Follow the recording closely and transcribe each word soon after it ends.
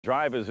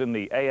Drivers in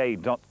the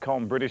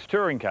AA.com British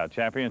Touring Car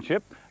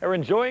Championship are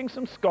enjoying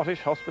some Scottish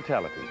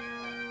hospitality.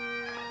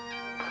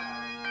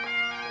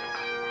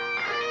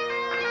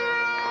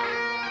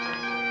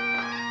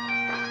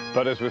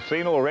 But as we've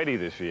seen already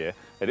this year,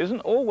 it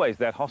isn't always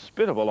that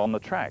hospitable on the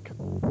track.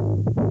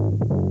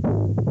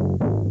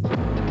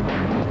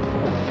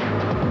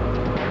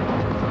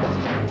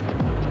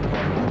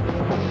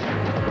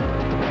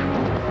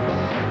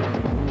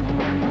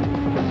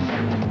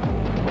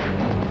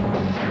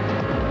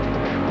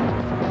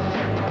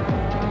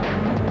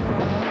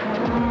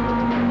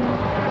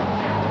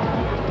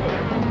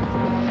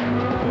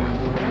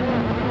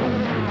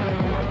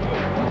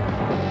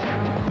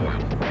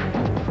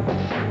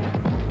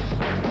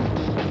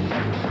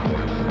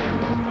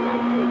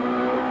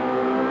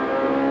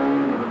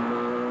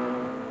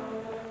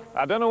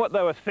 I don't know what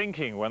they were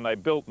thinking when they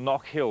built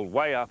Knockhill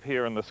way up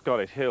here in the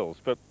Scottish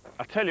hills, but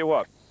I tell you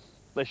what,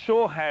 they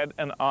sure had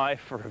an eye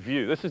for a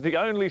view. This is the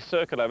only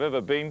circuit I've ever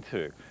been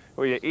to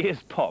where your ears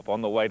pop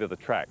on the way to the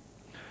track.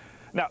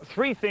 Now,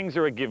 three things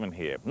are a given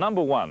here.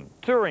 Number one,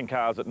 touring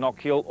cars at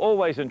Knockhill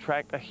always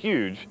attract a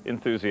huge,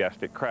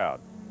 enthusiastic crowd.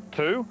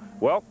 Two,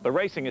 well, the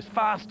racing is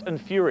fast and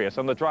furious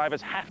and the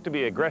drivers have to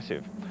be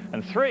aggressive.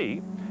 And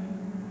three,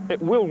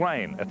 it will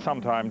rain at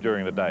some time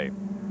during the day.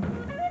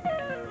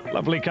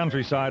 Lovely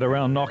countryside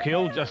around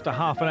Knockhill, just a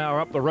half an hour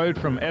up the road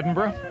from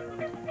Edinburgh.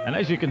 And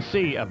as you can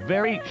see, a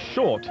very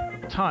short,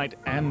 tight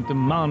and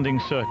demanding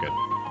circuit.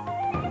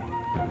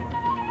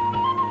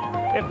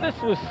 If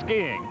this was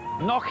skiing,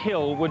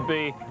 Knockhill would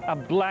be a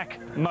black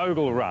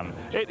mogul run.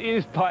 It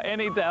is by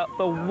any doubt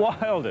the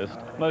wildest,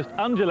 most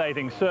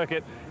undulating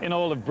circuit in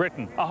all of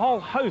Britain. A whole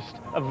host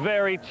of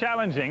very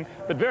challenging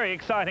but very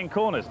exciting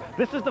corners.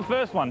 This is the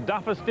first one,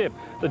 Duffer's Dip.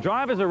 The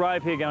drivers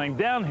arrive here going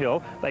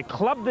downhill, they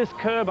club this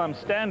curb I'm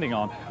standing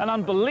on, and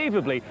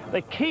unbelievably,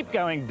 they keep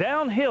going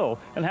downhill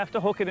and have to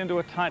hook it into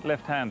a tight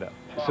left-hander.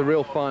 It's a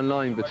real fine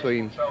line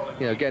between,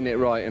 getting it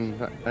right and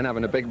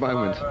having a big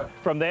moment.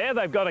 From there,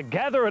 they've got to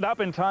gather it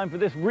up in time for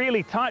this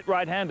really tight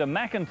right-hander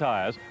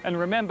McIntyre's. And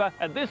remember,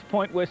 at this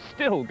point, we're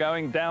still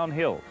going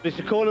downhill. It's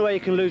a corner where you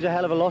can lose a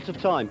hell of a lot of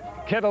time.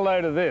 Get a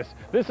load of this.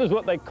 This is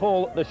what they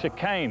call the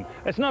chicane.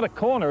 It's not a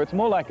corner, it's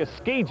more like a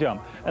ski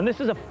jump. And this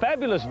is a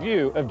fabulous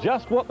view of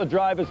just what the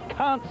drivers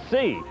can't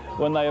see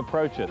when they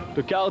approach it.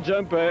 The car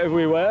jump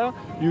everywhere.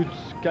 You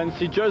can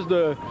see just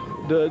the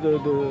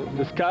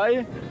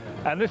sky.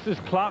 And this is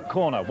Clark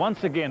Corner,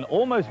 once again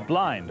almost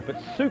blind, but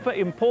super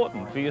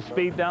important for your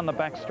speed down the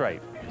back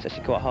straight. It's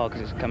actually quite hard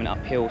because it's coming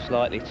uphill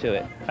slightly to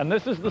it. And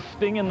this is the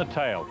sting in the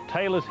tail,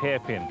 Taylor's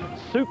hairpin.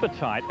 Super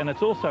tight, and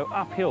it's also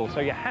uphill, so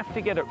you have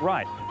to get it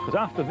right, because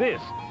after this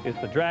is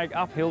the drag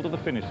uphill to the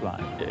finish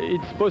line.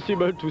 It's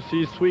possible to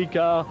see three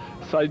cars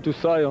side to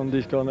side on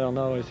this corner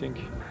now, I think.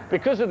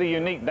 Because of the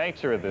unique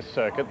nature of this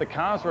circuit, the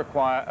cars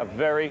require a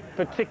very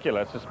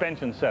particular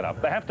suspension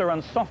setup. They have to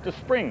run softer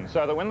springs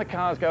so that when the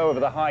cars go over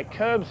the high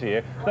curbs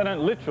here, they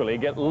don't literally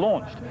get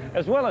launched.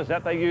 As well as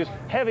that, they use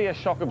heavier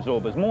shock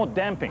absorbers, more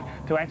damping,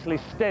 to actually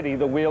steady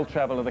the wheel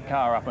travel of the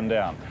car up and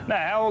down. Now,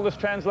 how all this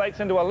translates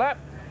into a lap,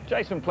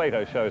 Jason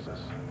Plato shows us.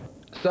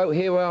 So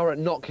here we are at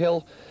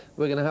Knockhill.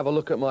 We're going to have a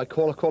look at my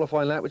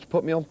qualifying lap, which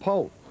put me on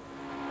pole.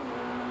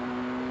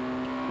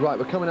 Right,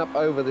 we're coming up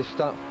over the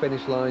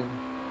start-finish line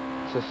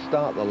to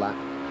start the lap.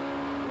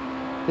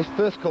 This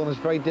first corner is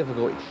very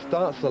difficult. It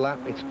starts the lap,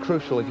 it's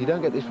crucial. If you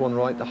don't get this one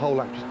right, the whole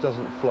lap just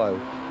doesn't flow.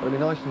 Got to be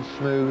nice and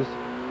smooth.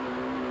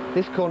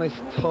 This corner is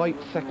tight,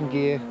 second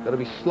gear. Got to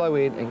be slow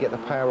in and get the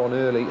power on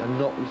early and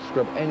not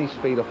scrub any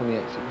speed off on the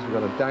exit, because we've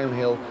got a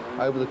downhill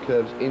over the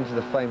curbs into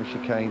the famous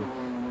chicane,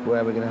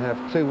 where we're going to have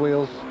two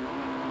wheels,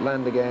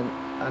 land again,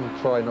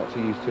 and try not to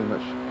use too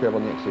much curb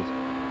on the exit.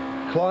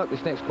 Clark,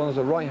 this next corner is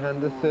a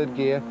right-hander, third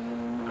gear.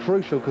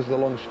 Crucial because of the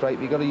long straight.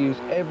 You've got to use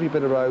every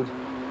bit of road,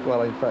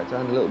 well, in fact,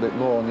 and a little bit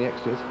more on the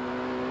exit,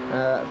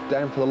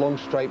 down for the long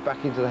straight,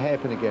 back into the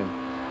hairpin again.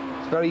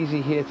 It's very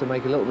easy here to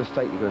make a little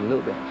mistake. You're going a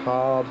little bit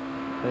hard,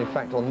 and in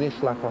fact, on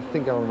this lap, I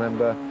think I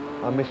remember,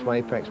 I missed my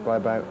apex by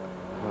about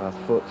a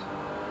foot.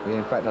 Yeah,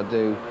 in fact, I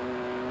do,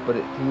 but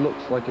it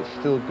looks like it's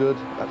still good.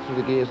 That's through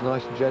the gears,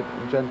 nice and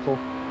gentle.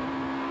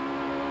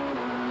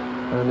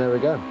 And there we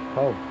go.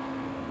 Oh,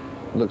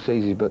 looks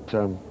easy, but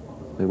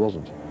it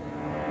wasn't.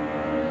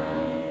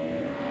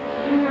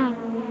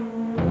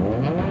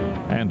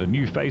 And a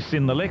new face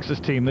in the Lexus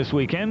team this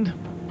weekend.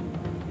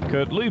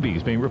 Kurt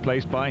Luby's being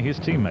replaced by his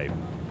teammate.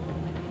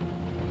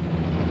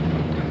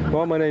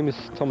 Well, my name is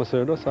Tommy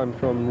Erdos. I'm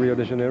from Rio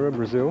de Janeiro,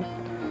 Brazil.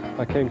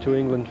 I came to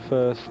England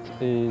first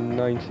in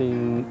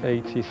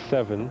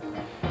 1987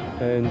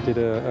 and did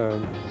a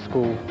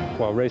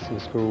racing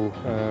school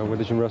with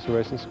the Gym Russell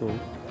Racing School,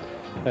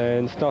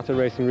 and started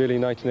racing really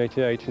in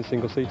 1988 in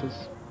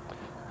single-seaters.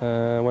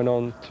 Went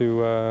on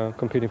to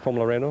compete in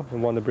Formula Renault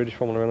and won the British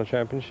Formula Renault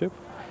Championship.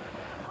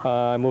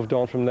 I moved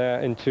on from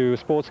there into a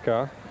sports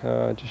car.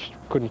 Just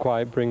couldn't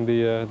quite bring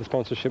the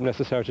sponsorship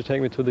necessary to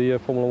take me to the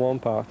Formula One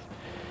path.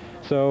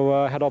 So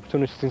I had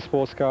opportunities in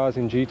sports cars,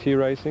 in GT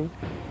racing.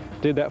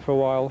 Did that for a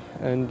while,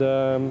 and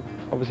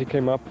obviously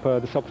came up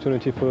this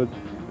opportunity for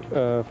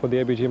for the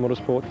ABG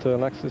Motorsport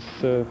Lexus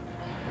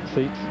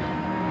seats.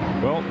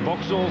 Well,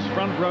 Vauxhall's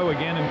front row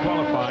again in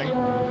qualifying,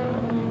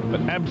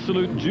 but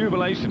absolute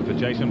jubilation for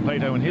Jason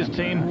Plato and his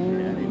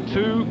team.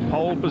 2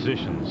 pole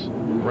positions.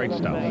 Great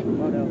stuff.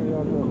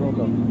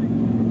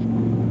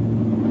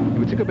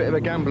 We took a bit of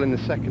a gamble in the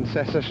second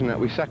session that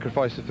we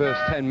sacrificed the first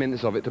 10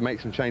 minutes of it to make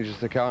some changes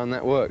to the car, and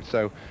that worked.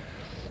 So,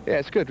 yeah,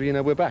 it's good. You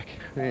know, we're back.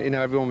 You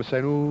know, everyone was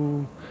saying,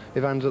 "Ooh,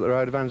 Ivan's up the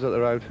road, Ivan's up the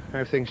road."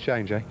 How things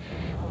change, eh?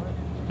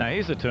 Now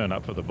here's a turn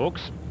up for the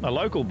books. A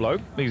local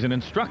bloke. He's an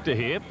instructor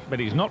here, but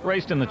he's not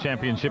raced in the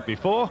championship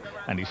before,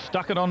 and he's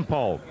stuck it on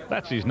pole.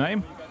 That's his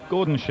name,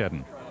 Gordon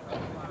Shedden.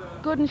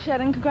 Gordon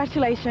Shedden,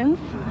 congratulations.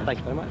 Thank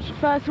you very much.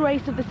 First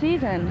race of the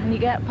season, and you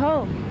get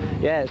pole.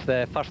 Yeah, it's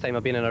the first time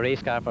I've been in a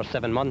race car for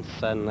 7 months,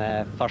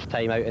 and first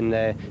time out in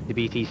the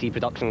BTCC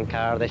production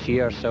car this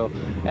year, so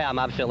yeah, I'm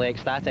absolutely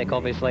ecstatic.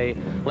 Obviously,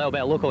 a little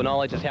bit of local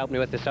knowledge has helped me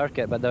with the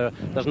circuit, but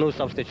there's no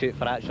substitute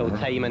for actual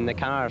time in the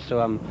car, so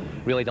I'm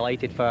really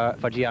delighted for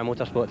GR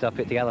Motorsport to have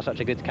put together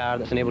such a good car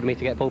that's enabled me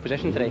to get pole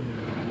position today.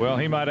 Well,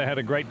 he might have had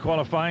a great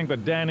qualifying,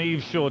 but Dan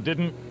Eves sure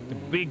didn't. The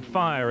big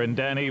fire in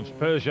Dan Eves'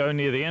 Peugeot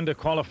near the end of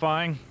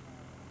qualifying.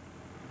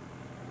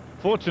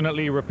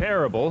 Fortunately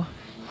repairable,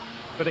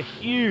 but a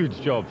huge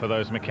job for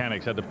those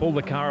mechanics. Had to pull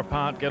the car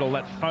apart, get all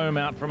that foam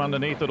out from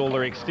underneath it, all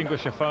their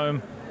extinguisher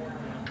foam.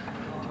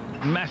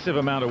 Massive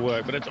amount of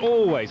work, but it's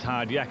always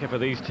hard yakka for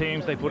these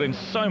teams. They put in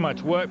so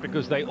much work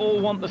because they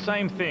all want the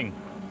same thing,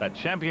 that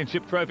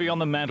championship trophy on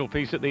the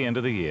mantelpiece at the end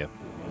of the year.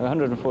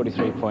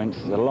 143 points,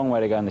 there's a long way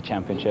to go in the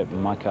championship,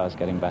 and my car's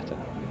getting better.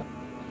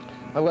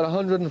 I've got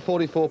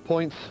 144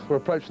 points. We're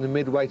approaching the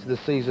midway to the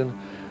season.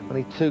 I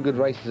need 2 good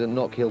races at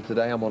Knockhill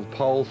today. I'm on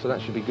pole, so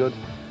that should be good.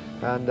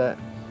 And there's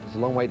a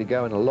long way to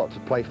go and a lot to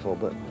play for,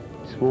 but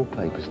this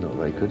wallpaper's not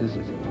very good, is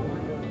it?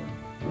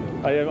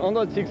 I have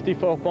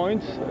 164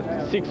 points,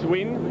 6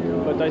 wins,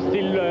 but I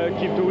still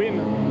keep to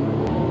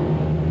win.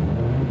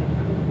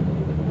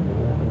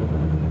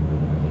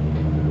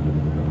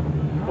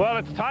 Well,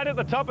 it's tight at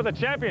the top of the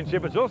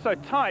championship. It's also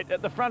tight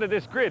at the front of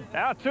this grid.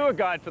 Our tour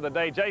guide for the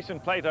day, Jason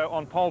Plato,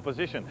 on pole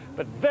position,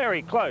 but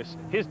very close,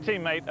 his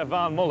teammate,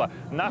 Ivan Muller.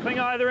 Nothing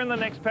either in the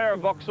next pair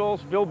of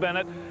Vauxhalls, Phil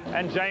Bennett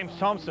and James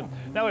Thompson.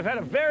 Now, we've had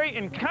a very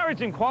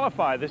encouraging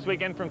qualifier this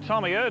weekend from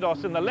Tommy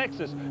Erdos in the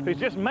Lexus, who's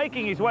just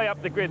making his way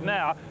up the grid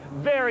now.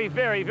 Very,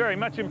 very, very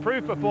much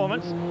improved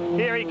performance.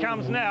 Here he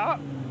comes now.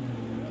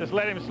 Just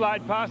let him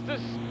slide past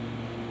us.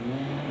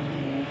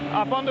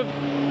 Up onto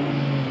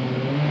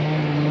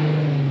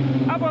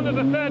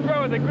the 3rd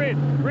row of the grid.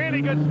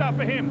 Really good stuff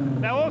for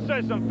him. Now also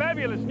some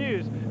fabulous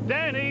news.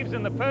 Dan Eves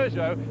in the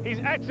Peugeot, he's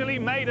actually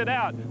made it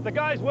out. The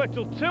guys worked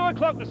till 2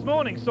 o'clock this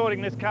morning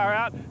sorting this car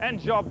out, and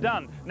job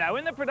done. Now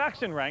in the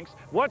production ranks,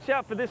 watch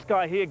out for this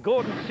guy here,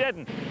 Gordon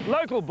Shedden.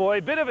 Local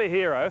boy, bit of a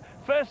hero,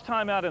 first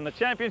time out in the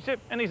championship,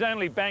 and he's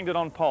only banged it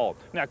on pole.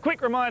 Now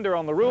quick reminder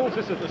on the rules,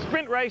 this is the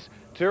sprint race.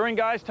 Touring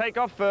guys take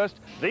off first,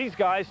 these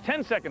guys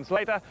 10 seconds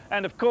later,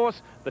 and of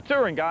course, the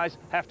touring guys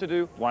have to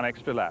do 1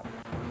 extra lap.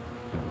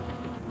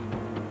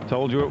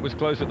 Told you it was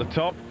close at the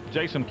top.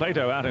 Jason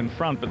Plato out in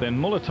front, but then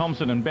Muller,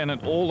 Thompson and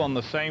Bennett all on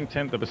the same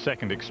 1/10 of a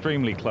second,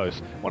 extremely close.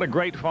 What a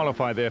great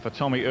qualifier there for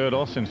Tommy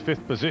Erdos in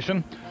 5th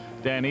position.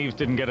 Dan Eves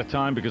didn't get a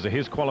time because of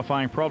his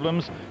qualifying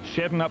problems.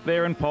 Shedden up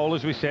there in pole,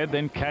 as we said,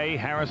 then Kay,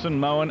 Harrison,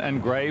 Moen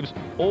and Graves.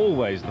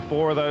 Always the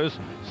 4 of those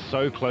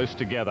so close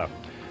together.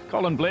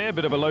 Colin Blair,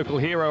 bit of a local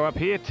hero up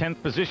here,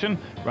 10th position,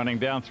 running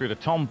down through to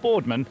Tom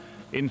Boardman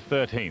in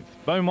 13th.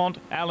 Beaumont,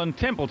 Alan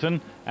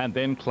Templeton and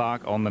then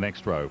Clark on the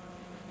next row.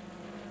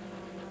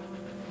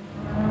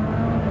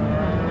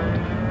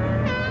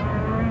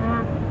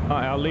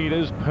 Our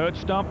leaders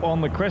perched up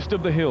on the crest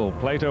of the hill.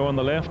 Plato on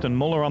the left and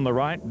Muller on the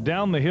right.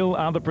 Down the hill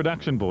are the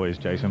production boys.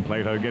 Jason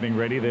Plato getting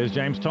ready. There's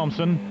James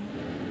Thompson.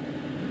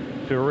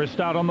 Tourist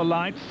start on the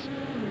lights.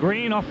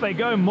 Green, off they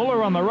go.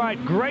 Muller on the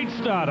right. Great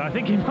start. I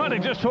think he might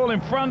have just hauled in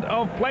front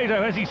of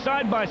Plato as he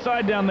side by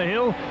side down the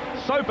hill.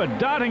 Soper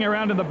darting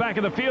around in the back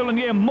of the field, and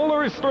yeah,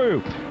 Muller is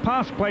through.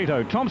 Past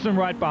Plato. Thompson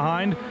right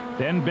behind.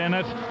 Then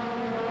Bennett.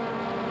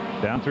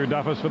 Down through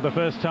Duffus for the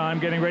first time,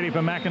 getting ready for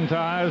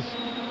McIntyre's.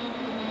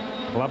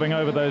 Clubbing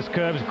over those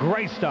curves.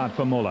 Great start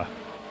for Muller.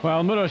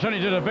 Well, Muller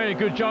certainly did a very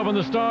good job on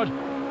the start.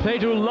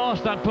 Plato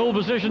lost that pole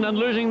position, and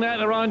losing that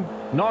around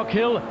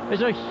Knockhill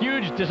is a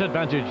huge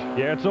disadvantage.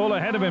 Yeah, it's all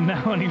ahead of him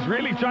now, and he's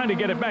really trying to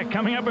get it back.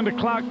 Coming up into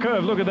Clark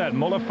Curve, look at that.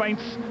 Muller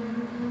feints.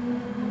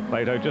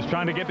 Plato just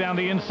trying to get down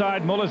the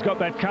inside. Muller's got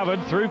that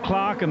covered through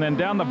Clark and then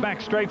down the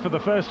back straight for the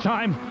first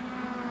time.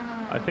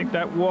 I think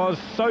that was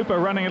Soper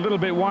running a little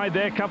bit wide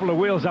there. Couple of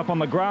wheels up on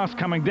the grass,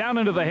 coming down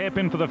into the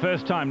hairpin for the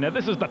first time. Now,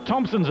 this is the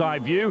Thompson's eye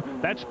view.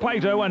 That's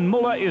Plato, and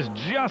Muller is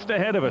just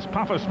ahead of us.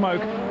 Puff of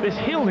smoke. This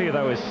hill here,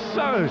 though, is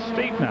so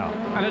steep now.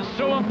 And it's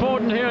so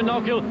important here in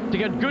Knockhill to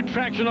get good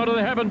traction out of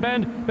the hairpin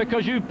bend,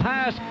 because you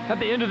pass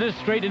at the end of this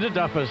straight into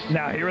Duffus.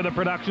 Now, here are the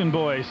production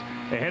boys.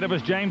 Ahead of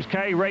us, James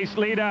Kay, race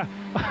leader.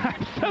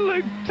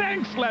 Absolute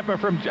tank slapper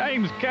from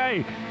James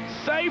Kay.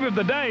 Save of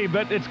the day,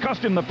 but it's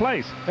cost him the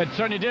place. It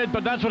certainly did,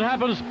 but that's what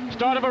happens.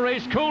 start of a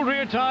race, cold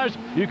rear tyres,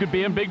 you could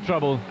be in big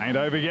trouble. Ain't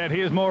over yet.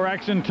 Here's more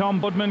action.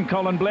 Tom Budman,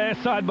 Colin Blair,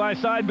 side by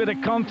side, bit of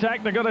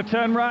contact. They've got to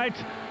turn right.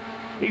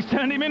 He's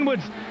turned him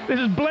inwards. This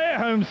is Blair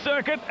home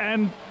circuit,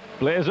 and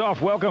Blair's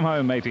off. Welcome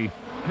home, matey.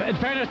 In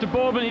fairness to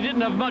Bowman, he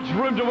didn't have much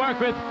room to work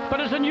with, but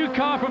it's a new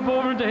car for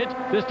Bowman to hit.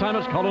 This time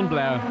it's Colin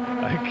Blair.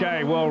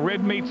 Okay, well,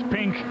 red meets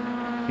pink.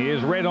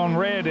 Here's red on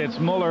red. It's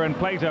Muller and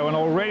Plato, and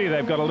already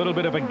they've got a little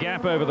bit of a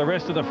gap over the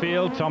rest of the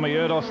field. Tommy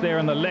Erdos there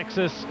in the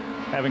Lexus,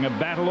 having a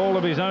battle all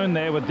of his own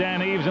there with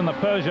Dan Eves in the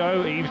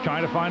Peugeot. Eves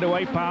trying to find a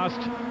way past.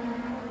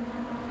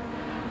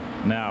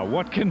 Now,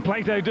 what can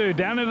Plato do?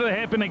 Down into the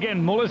hairpin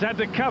again. Muller's had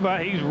to cover.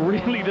 He's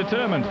really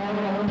determined.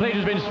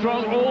 Plato's been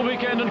strong all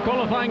weekend in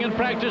qualifying and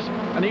practice,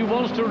 and he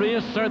wants to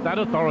reassert that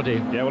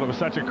authority. Yeah, well, it was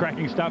such a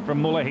cracking start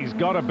from Muller. He's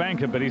got a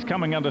banker, but he's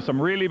coming under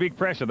some really big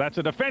pressure. That's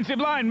a defensive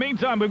line.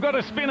 Meantime, we've got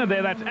a spinner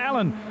there. That's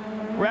Allen.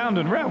 Round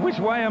and round. Which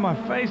way am I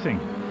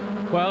facing?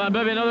 Well, and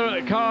maybe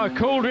another car,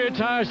 cold rear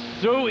tyres,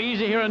 so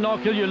easy here in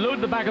Knockhill. You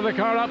load the back of the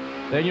car up,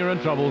 then you're in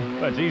trouble.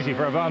 That's easy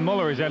for Van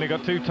Muller. He's only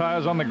got 2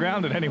 tyres on the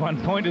ground at any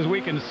one point, as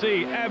we can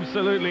see.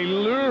 Absolutely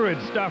lurid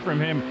stuff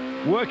from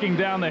him. Working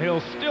down the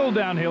hill, still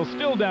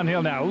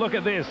downhill now. Look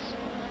at this.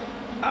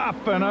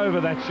 Up and over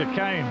that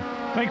chicane.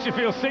 Makes you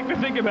feel sick to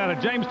think about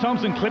it. James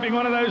Thompson clipping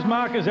one of those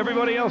markers.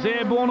 Everybody else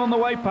airborne on the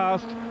way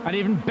past. And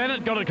even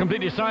Bennett got it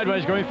completely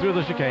sideways going through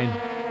the chicane.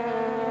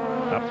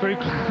 Up through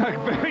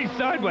Clark, very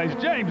sideways.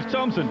 James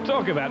Thompson,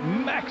 talk about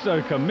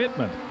maxo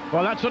commitment.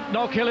 Well, that's what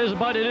Knockhill is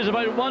about. It is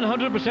about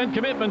 100%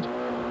 commitment.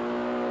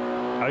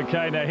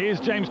 Okay, now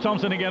here's James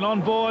Thompson again on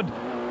board.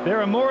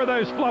 There are more of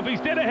those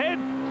floppies dead ahead.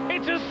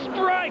 It's a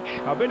strike.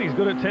 I bet he's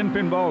good at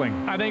 10-pin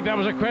bowling. I think that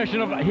was a question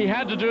of he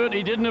had to do it.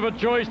 He didn't have a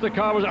choice. The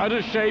car was out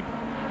of shape.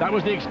 That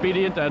was the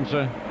expedient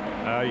answer.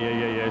 Oh,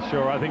 yeah,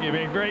 sure. I think you're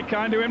being very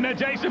kind to him. Now,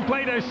 Jason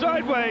Plato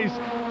sideways,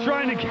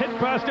 trying to get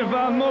past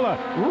Van Muller.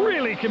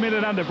 Really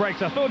committed under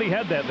brakes. I thought he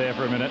had that there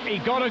for a minute. He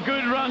got a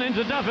good run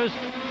into Duffus,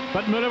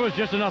 but Muller was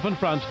just enough in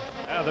front.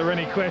 Are there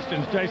any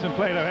questions? Jason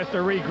Plato has to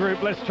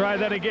regroup. Let's try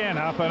that again.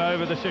 Up and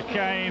over the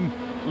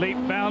chicane. Leap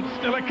bounce.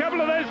 Still a couple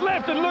of those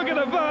left, and look at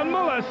the Van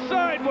Muller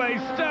sideways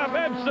stuff.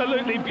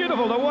 Absolutely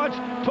beautiful to watch.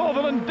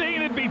 Torval and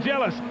Dean would be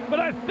jealous, but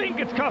I think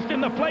it's cost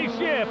him the place.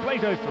 Yeah,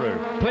 Plato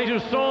through. Plato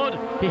saw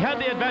it. He had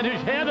the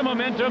advantage, he had the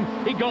momentum.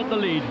 He got the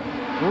lead.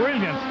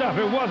 Brilliant stuff.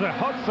 It was a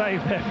hot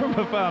save there from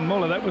Van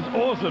Muller. That was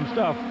awesome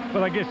stuff.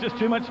 But I guess just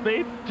too much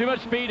speed? Too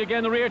much speed.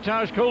 Again, the rear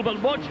tire's cold. But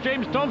watch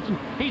James Thompson.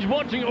 He's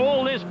watching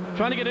all this,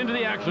 trying to get into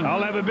the action.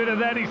 I'll have a bit of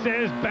that, he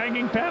says.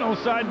 Banging panels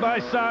side by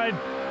side.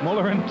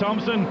 Muller and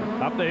Thompson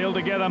up the hill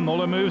together.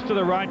 Muller moves to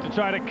the right to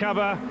try to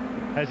cover.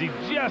 Has he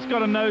just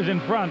got a nose in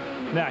front?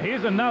 Now,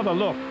 here's another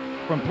look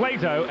from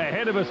Plato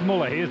ahead of us,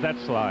 Muller. Here's that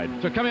slide.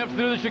 So coming up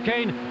through the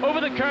chicane, over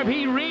the curb,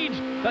 he reads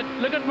that.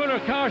 Look at Muller,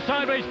 car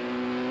sideways.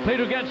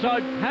 Plato gets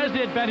out, has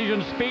the advantage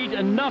on speed,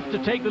 enough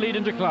to take the lead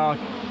into Clark.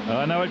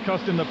 I know it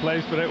cost him the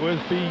place, but it was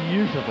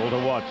beautiful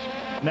to watch.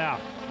 Now,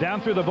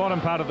 down through the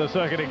bottom part of the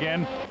circuit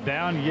again,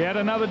 down yet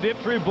another dip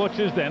through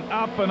Butchers, then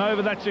up and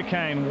over that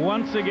chicane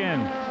once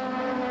again.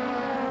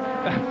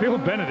 Phil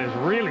Bennett is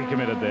really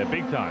committed there,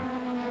 big time.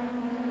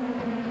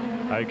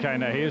 Okay,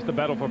 now here's the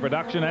battle for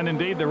production, and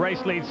indeed the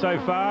race lead so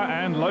far,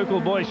 and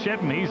local boy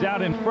Shedden, he's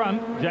out in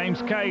front.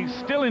 James Kay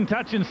still in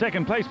touch in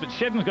second place, but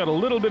Shedden's got a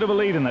little bit of a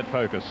lead in that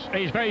Focus.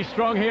 He's very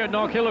strong here at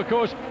Knockhill, of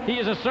course. He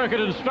is a circuit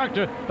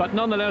instructor, but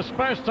nonetheless,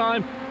 first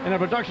time in a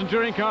production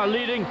touring car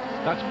leading,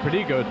 that's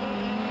pretty good.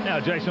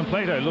 Now Jason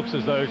Plato looks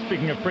as though,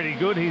 speaking of pretty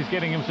good, he's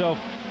getting himself,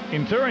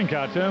 in touring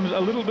car terms, a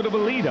little bit of a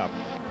lead up.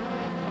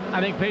 I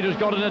think Plato's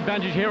got an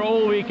advantage here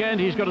all weekend.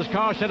 He's got his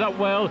car set up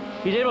well.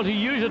 He's able to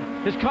use it.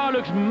 His car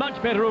looks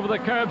much better over the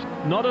curbs,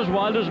 not as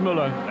wild as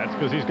Muller. That's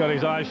because he's got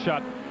his eyes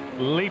shut,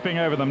 leaping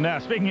over them. Now,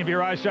 speaking of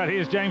your eyes shut,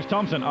 here's James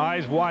Thompson,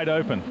 eyes wide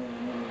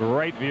open.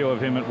 Great view of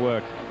him at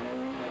work.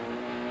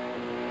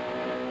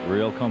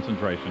 Real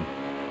concentration.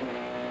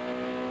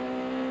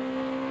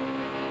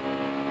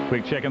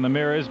 Quick check in the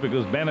mirrors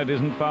because Bennett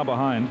isn't far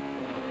behind.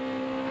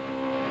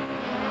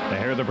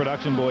 Here are the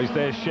production boys.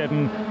 There's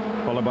Shedden,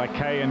 followed by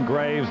Kay and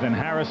Graves, then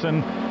Harrison.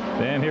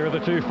 Then here are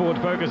the two Ford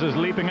Focuses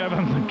leaping over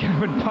them.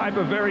 Cameron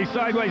Piper very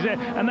sideways there.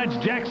 And that's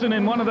Jackson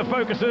in one of the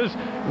Focuses,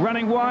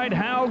 running wide.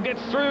 Howell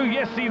gets through.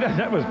 Yes, he does.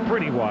 That was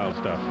pretty wild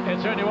stuff. It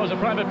certainly was a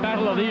private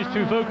battle of these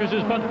two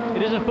Focuses, but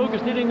it is a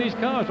Focus leading these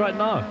cars right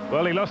now.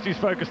 Well, he lost his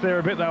focus there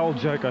a bit. That old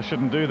joke, I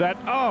shouldn't do that.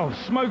 Oh,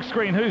 smoke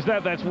screen. Who's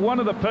that? That's one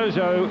of the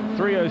Peugeot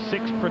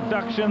 306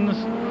 Productions.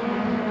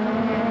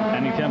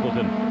 Annie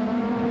Templeton.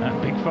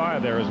 Big fire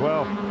there as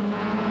well.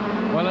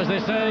 Well, as they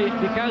say,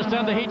 you can't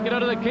stand the heat, get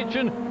out of the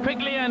kitchen.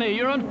 Quickly, Annie,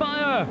 you're on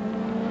fire.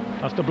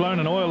 Must have blown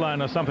an oil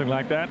line or something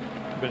like that,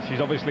 but she's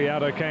obviously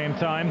out okay in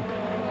time.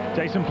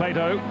 Jason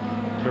Plato,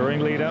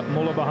 touring leader,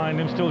 Muller behind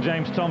him, still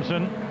James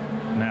Thompson.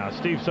 Now,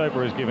 Steve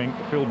Soper is giving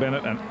Phil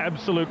Bennett an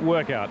absolute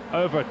workout.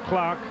 Over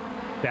Clark,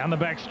 down the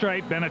back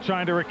straight, Bennett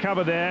trying to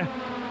recover there.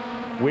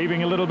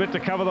 Weaving a little bit to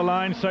cover the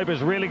line.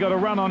 Soper's really got a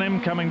run on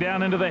him, coming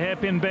down into the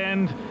hairpin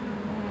bend.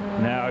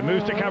 Now he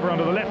moves to cover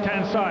onto the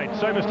left-hand side.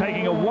 Soper's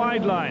taking a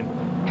wide line.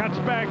 cuts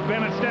back,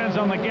 Bennett stands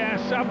on the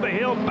gas, up the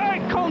hill,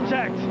 bang,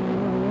 contact!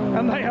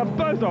 And they are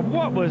both off.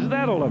 What was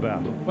that all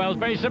about? Well,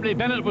 very simply,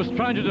 Bennett was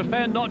trying to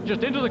defend not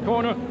just into the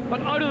corner,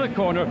 but out of the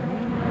corner.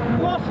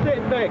 Lost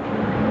it, Vic.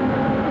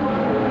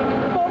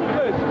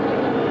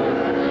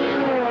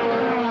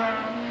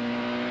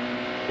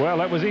 Well,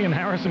 that was Ian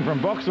Harrison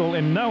from Vauxhall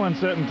in no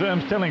uncertain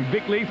terms telling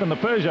Vic Leaf and the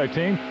Peugeot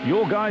team,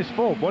 your guy's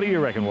fault. What do you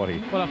reckon,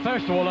 Watty? Well,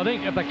 first of all, I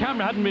think if the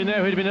camera hadn't been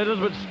there, he'd been a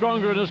little bit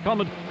stronger in his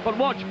comment. But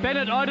watch,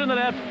 Bennett out on the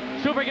left.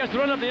 Super gets to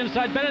run up the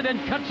inside. Bennett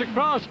then cuts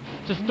across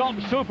to stop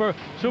Super.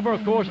 Super,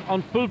 of course,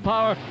 on full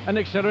power and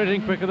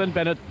accelerating quicker than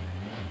Bennett.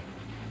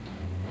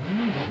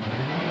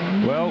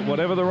 Well,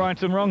 whatever the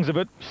rights and wrongs of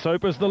it,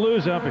 Soper's the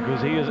loser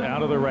because he is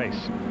out of the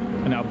race.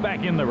 And now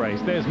back in the race,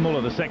 there's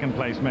Muller, the second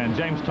place man.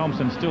 James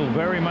Thompson still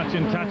very much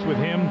in touch with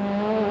him.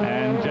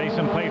 And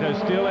Jason Plato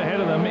still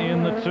ahead of them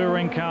in the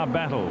touring car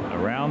battle.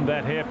 Around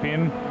that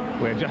hairpin,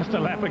 where just a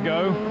lap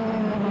ago,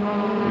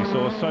 we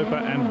saw Soper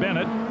and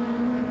Bennett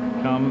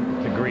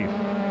come to grief.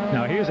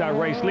 Now here's our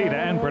race leader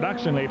and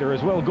production leader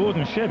as well,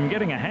 Gordon Shedden,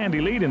 getting a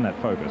handy lead in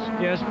that Focus.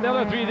 Yes, the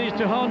other three, these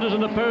two Hondas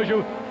and the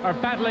Peugeot, are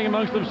battling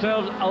amongst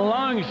themselves,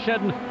 allowing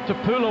Shedden to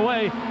pull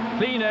away.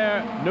 Clean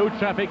air, no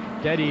traffic,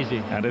 dead easy.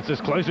 And it's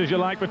as close as you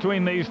like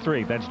between these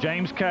three. That's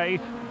James Kay,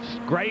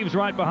 Graves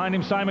right behind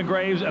him, Simon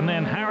Graves, and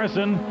then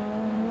Harrison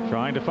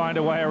trying to find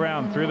a way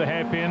around through the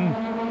hairpin.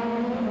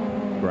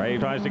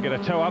 Graves tries to get a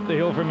toe up the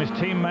hill from his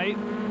teammate.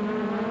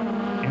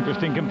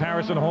 Interesting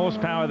comparison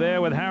horsepower there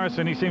with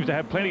Harrison. He seems to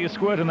have plenty of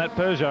squirt in that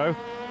Peugeot.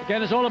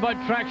 Again, it's all about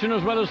traction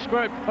as well as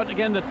squirt, but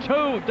again, the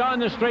toe down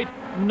the straight,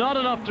 not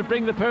enough to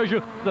bring the Peugeot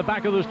to the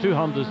back of those two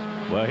Hondas.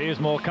 Well, here's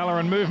more colour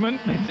and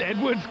movement. It's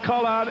Edwards,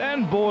 Collard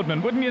and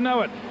Boardman. Wouldn't you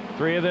know it?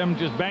 Three of them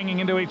just banging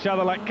into each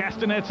other like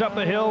castanets up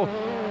the hill.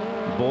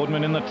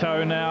 Boardman in the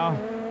toe now,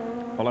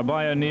 followed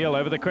by O'Neill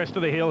over the crest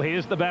of the hill.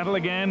 Here's the battle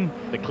again.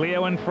 The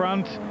Clio in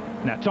front.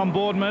 Now Tom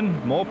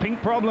Boardman, more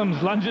pink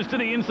problems, lunges to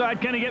the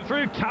inside. Can he get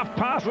through? Tough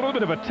pass, a little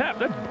bit of a tap.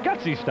 That's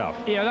gutsy stuff.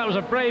 Yeah, that was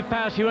a brave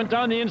pass. He went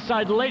down the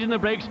inside late in the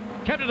brakes,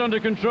 kept it under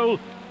control.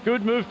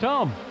 Good move,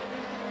 Tom.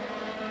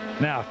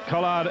 Now,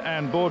 Collard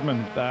and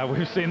Boardman,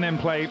 we've seen them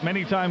play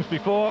many times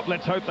before.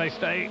 Let's hope they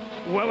stay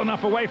well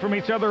enough away from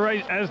each other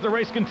as the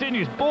race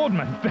continues.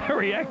 Boardman,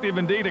 very active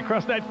indeed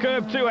across that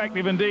curve, too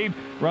active indeed,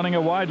 running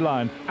a wide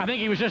line. I think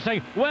he was just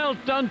saying, well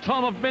done,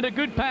 Tom, I've made a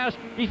good pass.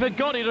 He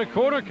forgot he had a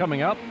corner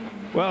coming up.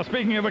 Well,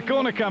 speaking of a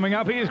corner coming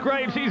up, here's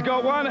Graves, he's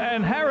got one,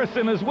 and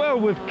Harrison as well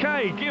with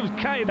Kay. Gives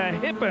Kay the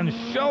hip and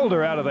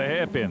shoulder out of the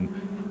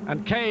hairpin.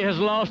 And Kay has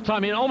lost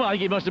time. I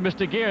think he must have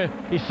missed a gear.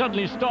 He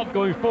suddenly stopped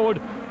going forward,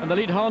 and the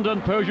lead Honda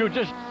and Peugeot,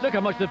 just look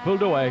how much they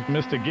pulled away.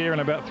 Missed a gear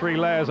and about 3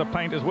 layers of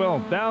paint as well.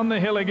 Down the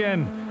hill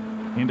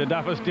again, into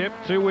Duffus Dip,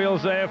 2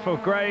 wheels there for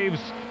Graves.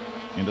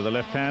 Into the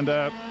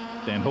left-hander,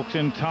 then hooks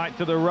in tight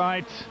to the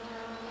right.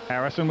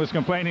 Harrison was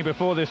complaining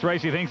before this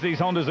race. He thinks these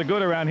Hondas are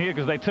good around here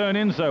because they turn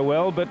in so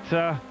well, but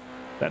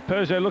that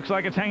Peugeot looks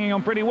like it's hanging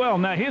on pretty well.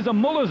 Now, here's a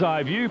Muller's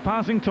eye view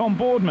passing Tom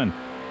Boardman.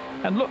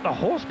 And look, the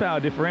horsepower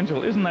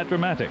differential, isn't that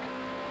dramatic?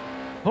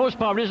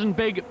 Horsepower isn't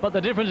big, but the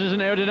difference is in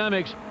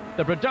aerodynamics.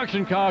 The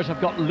production cars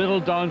have got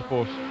little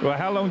downforce. Well,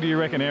 how long do you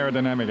reckon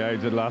aerodynamic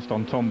aids would last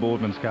on Tom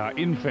Boardman's car?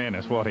 In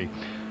fairness, Watty.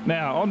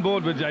 Now, on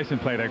board with Jason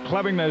Plato,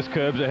 clubbing those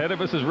curbs. Ahead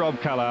of us is Rob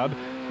Collard.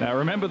 Now,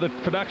 remember, the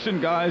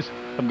production guys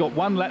have got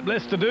 1 lap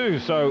less to do,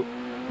 so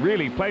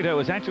really, Plato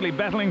is actually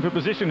battling for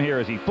position here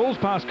as he pulls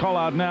past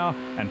Collard now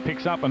and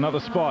picks up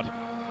another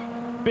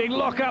spot. Big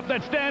lock-up,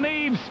 that's Dan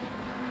Eaves.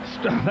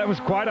 That was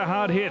quite a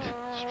hard hit.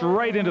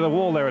 Straight into the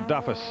wall there at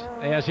Duffus.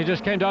 Yes, he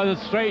just came down the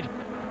straight,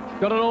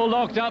 got it all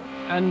locked up,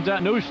 and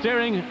no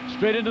steering,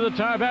 straight into the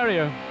tire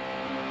barrier.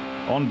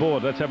 On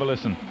board, let's have a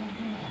listen.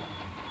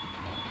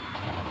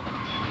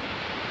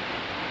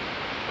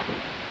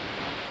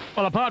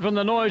 Well, apart from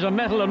the noise of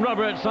metal and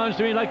rubber, it sounds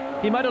to me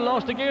like he might have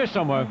lost a gear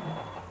somewhere.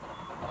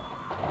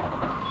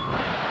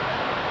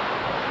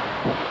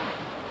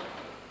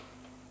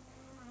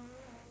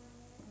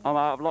 I'm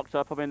out, I've locked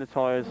up, I'm in the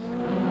tyres.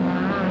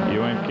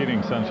 You ain't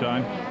kidding,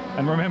 Sunshine.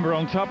 And remember,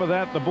 on top of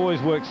that, the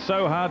boys worked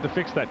so hard to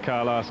fix that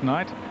car last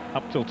night,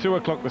 up till 2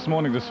 o'clock this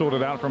morning to sort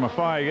it out from a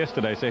fire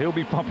yesterday, so he'll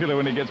be popular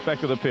when he gets back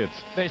to the pits.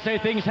 They say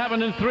things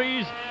happen in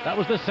threes. That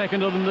was the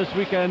second of them this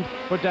weekend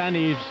for Dan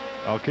Eaves.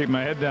 I'll keep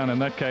my head down in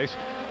that case.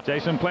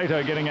 Jason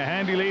Plato getting a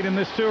handy lead in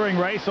this touring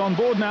race. On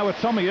board now with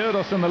Tommy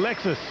Erdos and the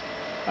Lexus.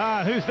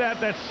 Who's that?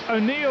 That's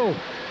O'Neill.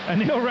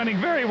 O'Neill running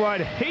very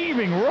wide,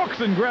 heaving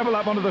rocks and gravel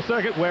up onto the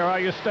circuit. Where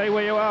are you? Stay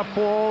where you are,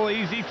 Paul.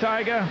 Easy,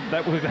 Tiger.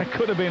 That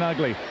could have been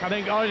ugly. I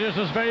think Erdos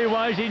was very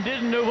wise. He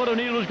didn't know what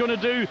O'Neill was going to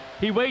do.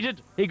 He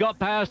waited, he got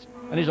past,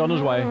 and he's on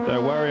his way.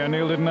 Don't worry,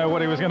 O'Neill didn't know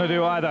what he was going to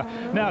do either.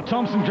 Now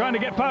Thompson trying to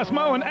get past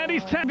Moen, and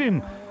he's tagged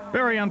him.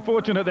 Very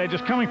unfortunate. They're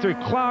just coming through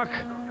Clark.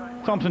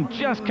 Thompson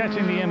just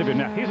catching the end of him.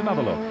 Now, here's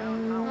another look.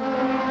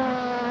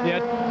 Yeah,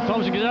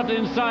 Thompson gets up to the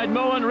inside.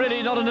 Moen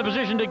really not in a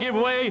position to give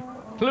way.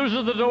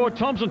 Closes the door.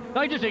 Thompson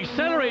now just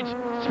accelerates,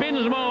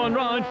 spins Moen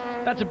round.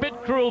 That's a bit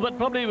cruel, but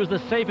probably it was the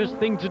safest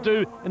thing to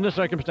do in the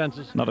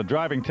circumstances. Not a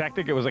driving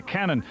tactic, it was a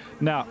cannon.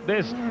 Now,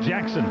 there's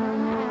Jackson.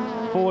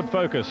 Ford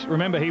Focus.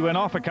 Remember, he went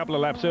off a couple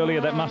of laps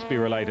earlier. That must be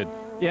related.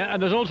 Yeah,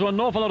 and there's also an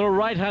awful lot of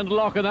right-hand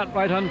lock on that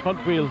right-hand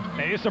front wheel.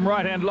 There's some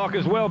right-hand lock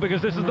as well,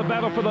 because this is the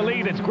battle for the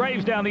lead. It's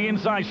Graves down the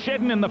inside,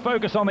 Shedden in the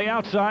Focus on the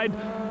outside,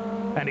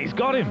 and he's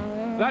got him.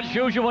 That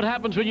shows you what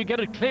happens when you get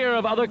it clear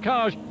of other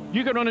cars.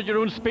 You can run at your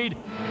own speed.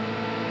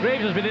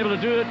 Graves has been able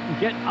to do it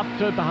and get up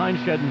to behind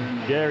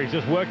Shedden. Yeah, he's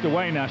just worked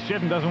away now.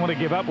 Shedden doesn't want to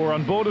give up. We're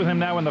on board with him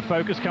now in the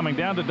Focus, coming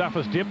down to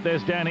Duffer's Dip.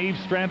 There's Dan Eves,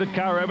 stranded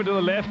car over to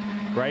the left.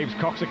 Graves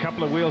cocks a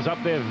couple of wheels up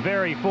there,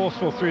 very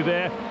forceful through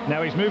there.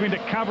 Now he's moving to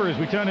cover as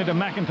we turn into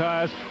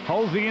McIntyre's,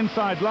 holds the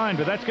inside line,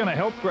 but that's going to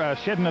help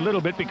Shedden a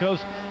little bit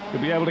because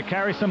he'll be able to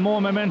carry some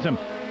more momentum.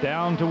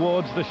 Down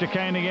towards the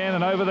chicane again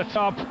and over the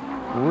top.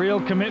 Real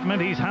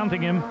commitment, he's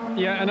hunting him.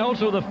 Yeah, and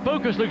also the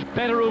Focus looks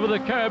better over the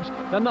curbs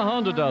than the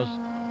Honda does.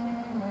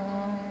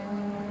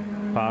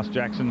 Past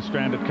Jackson's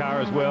stranded car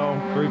as well,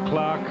 through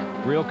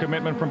Clark. Real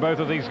commitment from both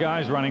of these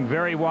guys, running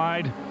very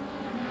wide.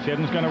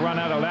 Shedden's going to run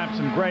out of laps,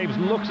 and Graves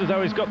looks as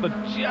though he's got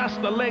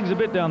just the legs a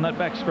bit down that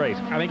back straight.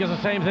 I think it's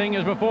the same thing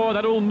as before,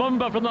 that old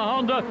Mumba from the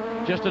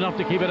Honda, just enough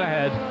to keep it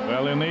ahead.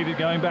 Well, he'll need it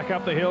going back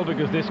up the hill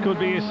because this could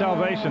be his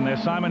salvation.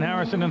 There's Simon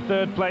Harrison in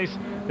third place,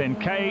 then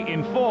Kay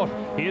in fourth.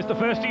 Here's the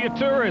first of your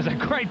tourers, a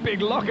great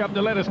big lock-up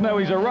to let us know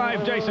he's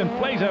arrived. Jason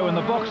Plato in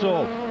the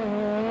Vauxhall.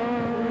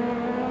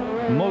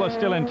 Muller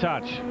still in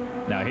touch.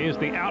 Now here's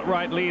the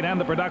outright lead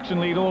and the production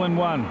lead all in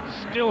one.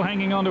 Still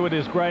hanging onto it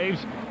is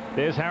Graves.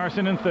 There's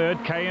Harrison in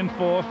third, Kay in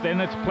fourth, then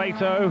it's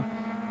Plato.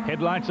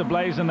 Headlights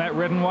ablaze in that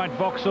red and white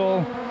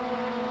Vauxhall.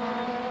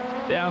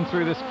 Down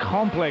through this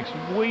complex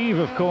weave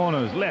of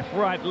corners, left,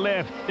 right,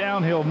 left,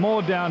 downhill,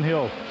 more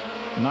downhill.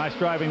 Nice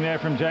driving there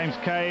from James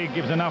Kay,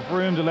 gives enough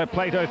room to let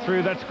Plato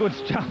through. That's good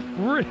stuff,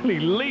 really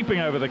leaping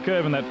over the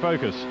curve in that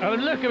Focus. Oh,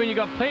 look, I mean, you've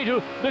got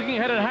Plato looking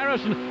ahead at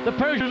Harrison. The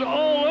Peugeot's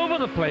all over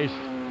the place.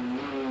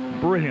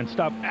 Brilliant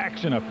stuff,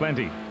 action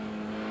aplenty.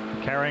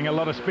 Carrying a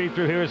lot of speed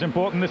through here is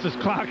important. This is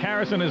Clark.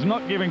 Harrison is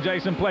not giving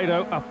Jason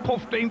Plato a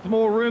 15th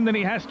more room than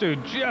he has to.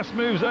 Just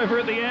moves over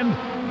at the end.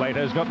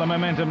 Plato's got the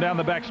momentum down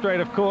the back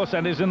straight, of course,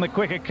 and is in the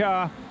quicker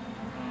car.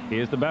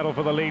 Here's the battle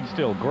for the lead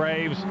still.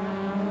 Graves,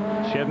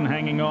 Shedden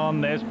hanging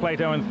on. There's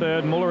Plato in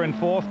third, Muller in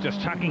fourth,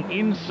 just tucking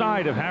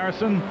inside of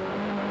Harrison.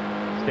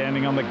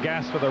 Standing on the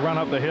gas for the run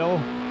up the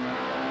hill.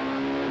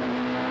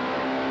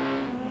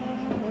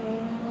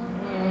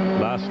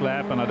 Last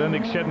lap, and I don't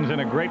think Shedden's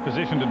in a great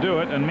position to do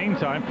it. And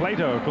meantime,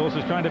 Plato, of course,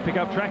 is trying to pick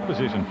up track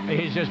position.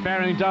 He's just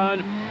bearing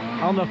down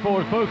on the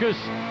Ford Focus.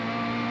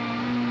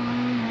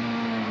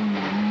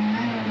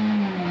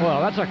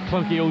 Well, that's a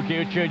clunky old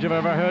gear change I've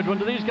ever heard. When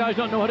do these guys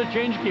not know how to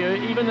change gear,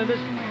 even in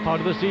this part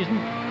of the season?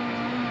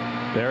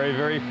 Very,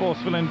 very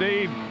forceful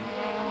indeed.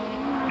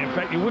 In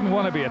fact, you wouldn't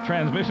want to be a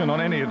transmission on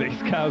any of these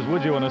cars,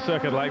 would you, on a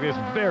circuit like this?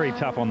 Very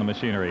tough on the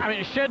machinery. I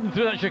mean, Shedden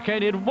through that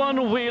chicane, he had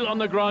one wheel on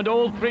the ground,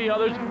 all three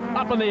others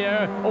up in the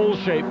air, all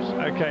shapes.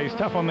 Okay, he's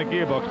tough on the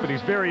gearbox, but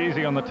he's very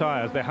easy on the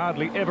tyres. They're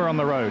hardly ever on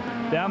the road.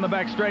 Down the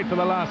back straight for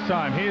the last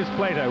time. Here's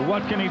Plato.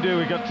 What can he do?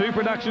 We've got two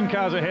production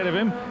cars ahead of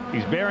him.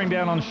 He's bearing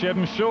down on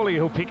Shedden. Surely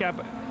he'll pick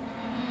up...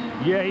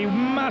 Yeah, he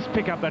must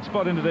pick up that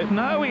spot into the...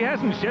 No, he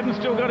hasn't. Shedden's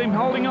still got him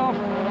holding off.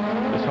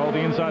 Just hold the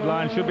inside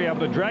line. Should be able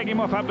to drag him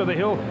off up to the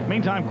hill.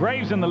 Meantime,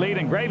 Graves in the lead,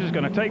 and Graves is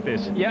going to take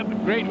this. Yep,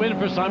 great win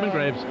for Simon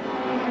Graves.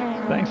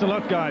 Thanks a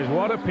lot, guys.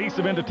 What a piece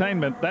of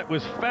entertainment. That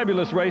was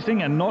fabulous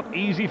racing and not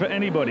easy for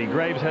anybody.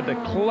 Graves had to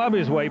club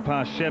his way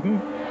past Shedden.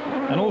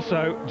 And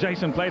also,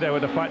 Jason Plato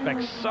had to fight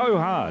back so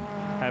hard,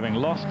 having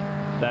lost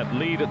that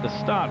lead at the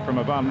start from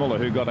Ivan Muller,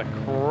 who got a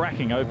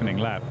cracking opening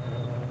lap.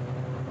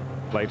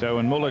 Plato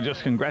and Muller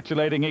just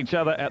congratulating each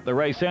other at the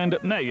race end.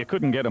 No, you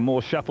couldn't get a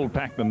more shuffled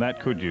pack than that,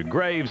 could you?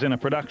 Graves in a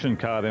production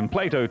car, then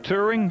Plato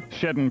touring,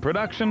 Shedden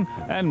production,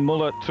 and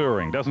Muller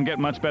touring. Doesn't get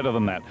much better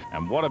than that.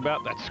 And what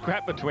about that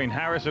scrap between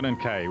Harrison and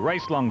Kay?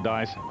 Race long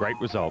dice, great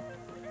result.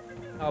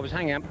 I was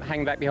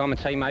hanging back behind my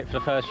teammate for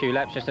the first few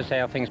laps just to see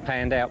how things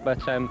panned out,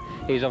 but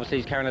he's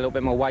obviously carrying a little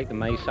bit more weight than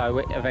me, so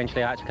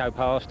eventually I had to go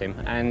past him,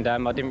 and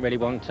I didn't really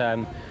want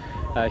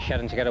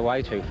Shedden to get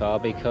away too far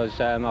because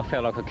I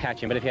felt I could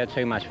catch him, but if he had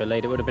too much for a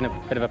lead, it would have been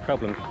a bit of a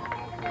problem.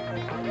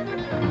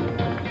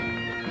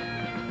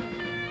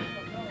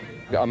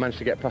 I managed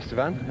to get past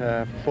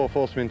Ivan,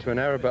 forced me into an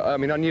error, but I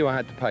mean, I knew I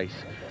had the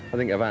pace. I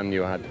think Ivan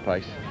knew I had the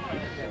pace.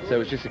 So it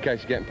was just a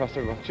case of getting past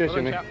everyone. Cheers,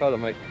 Jimmy. Well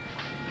done, mate.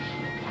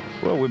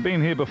 Well, we've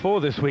been here before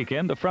this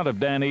weekend. The front of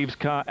Dan Eves'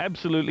 car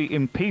absolutely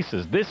in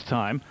pieces. This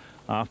time,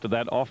 after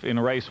that off in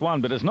race one.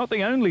 But it's not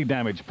the only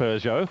damaged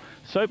Peugeot.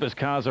 Soper's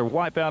cars are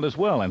wiped out as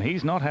well, and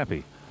he's not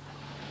happy.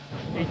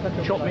 He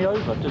chopped me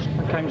over, just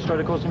came straight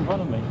across in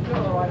front of me.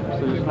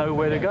 So there's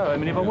nowhere to go. I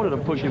mean, if I wanted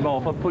to push him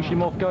off, I'd push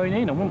him off going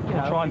in. I wouldn't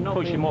try and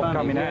push him off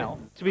coming out.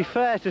 To be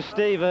fair to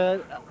Steve, I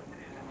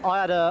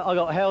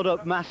got held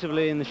up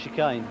massively in the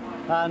chicane,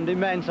 and it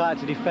meant I had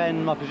to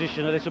defend my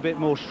position a little bit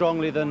more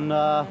strongly than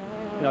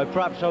you know,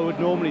 perhaps I would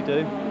normally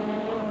do.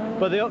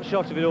 But the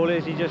upshot of it all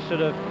is he just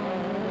sort of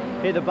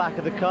hit the back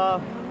of the car,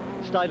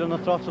 stayed on the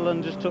throttle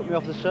and just took me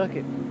off the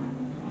circuit.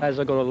 As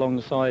I got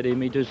alongside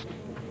him, he just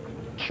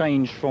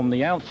changed from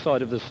the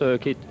outside of the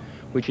circuit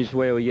which is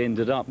where he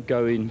ended up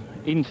going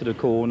into the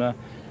corner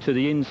to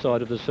the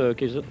inside of the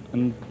circuit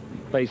and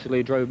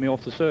basically drove me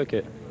off the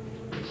circuit.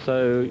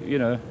 So, you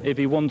know, if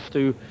he wants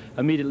to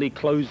immediately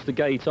close the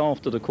gate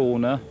after the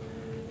corner,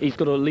 he's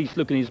got to at least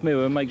look in his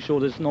mirror and make sure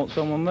there's not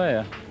someone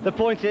there. The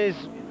point is,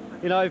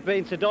 you know, I've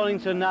been to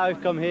Donington, now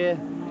I've come here,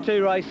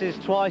 2 races,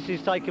 twice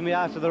he's taken me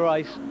out of the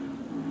race.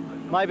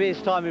 Maybe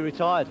it's time he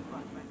retired.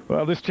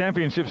 Well, this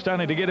championship's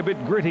starting to get a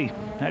bit gritty.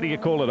 How do you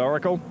call it,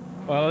 Oracle?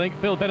 Well, I think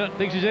Phil Bennett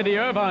thinks he's Eddie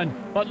Irvine.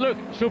 But look,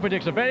 Super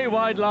takes a very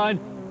wide line,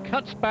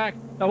 cuts back.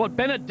 Now, what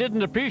Bennett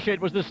didn't appreciate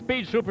was the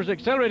speed Super's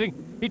accelerating.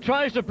 He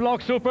tries to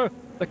block Super.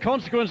 The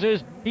consequence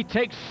is he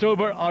takes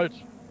Super out.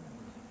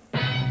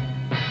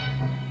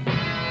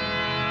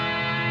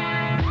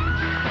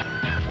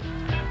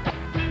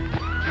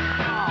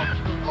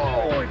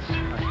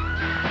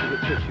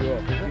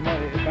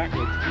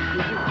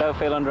 Don't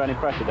feel under any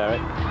pressure,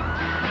 Derek.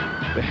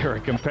 They're a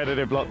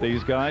competitive lot,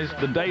 these guys.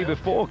 The day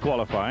before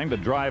qualifying, the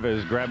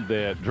drivers grabbed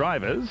their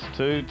drivers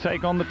to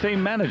take on the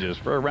team managers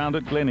for a round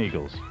at Glen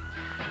Eagles.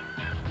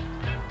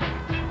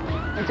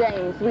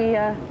 James, we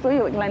saw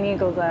you at Glen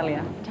Eagles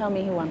earlier. Tell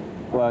me who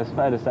won. Well, it's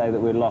fair to say that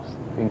we lost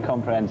in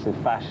comprehensive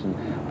fashion,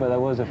 but there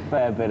was a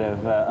fair bit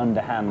of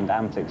underhand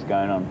antics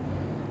going on.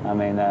 I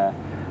mean,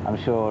 I'm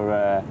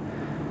sure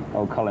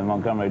old Colin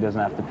Montgomery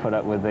doesn't have to put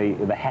up with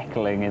the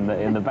heckling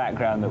in the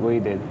background that we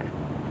did.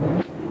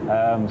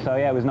 So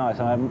yeah, it was nice.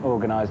 I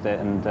organised it,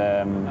 and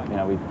you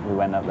know, we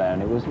went up there,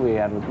 and we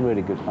had a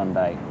really good fun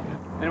day.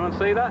 Anyone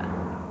see that?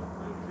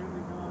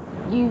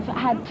 You've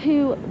had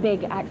 2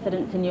 big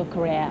accidents in your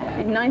career.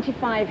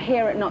 95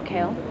 here at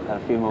Knockhill. A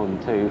few more than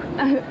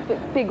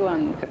 2. Big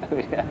ones.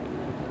 Yeah.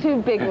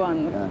 2 big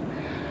ones. Yeah.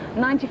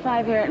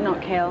 95 here at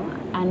Knockhill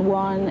and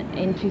 1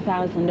 in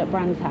 2000 at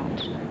Brands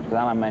Hatch.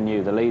 Alain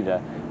Menu, the leader,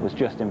 was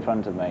just in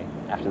front of me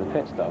after the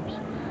pit stops.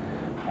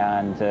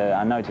 And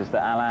I noticed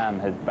that Alain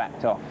had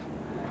backed off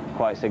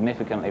quite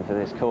significantly for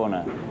this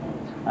corner.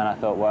 And I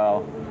thought,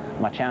 well,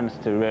 my chance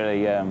to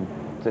really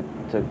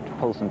to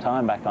pull some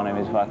time back on him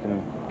is if I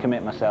can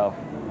commit myself,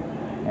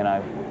 you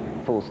know,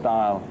 full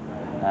style.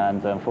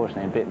 And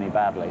unfortunately, it bit me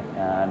badly.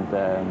 And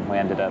we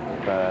ended up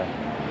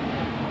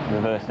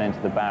reversing into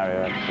the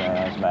barrier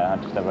at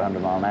about just over 100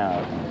 miles an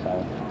hour.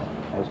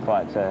 So it was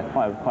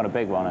quite a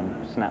big one,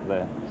 and snapped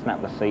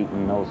the seat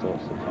and all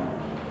sorts of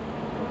things.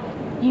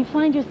 You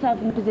find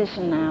yourself in a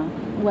position now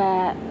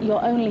where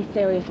your only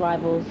serious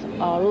rivals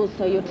are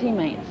also your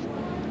teammates.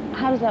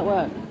 How does that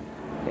work?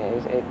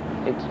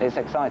 It's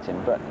exciting,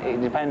 but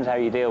it depends how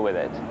you deal with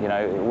it. You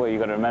know, what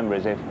you've got to remember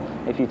is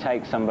if you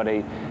take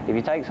somebody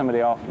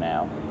off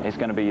now, it's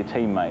going to be your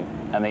teammate,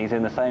 and he's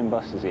in the same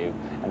bus as you.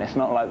 And it's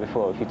not like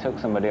before. If you took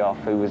somebody off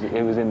who was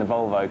in the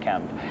Volvo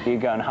camp, you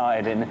go and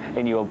hide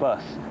in your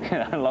bus, you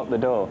know, and lock the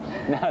door.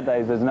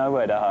 Nowadays, there's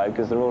nowhere to hide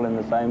because they're all in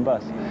the same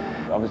bus.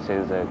 Obviously,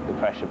 the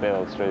pressure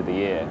builds through the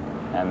year,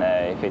 and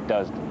if it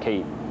does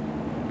keep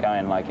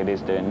going like it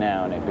is doing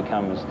now, and it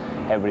becomes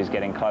everybody's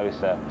getting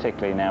closer,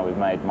 particularly now we've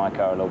made my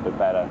car a little bit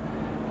better,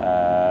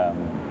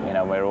 you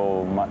know, we're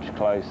all much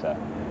closer.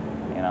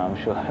 You know,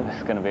 I'm sure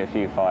there's going to be a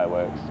few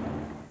fireworks.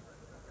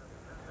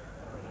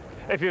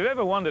 If you've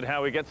ever wondered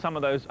how we get some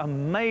of those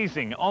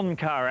amazing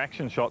on-car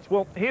action shots,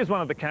 well, here's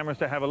one of the cameras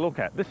to have a look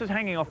at. This is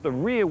hanging off the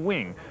rear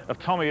wing of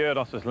Tommy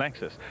Erdos'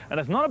 Lexus, and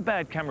it's not a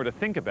bad camera to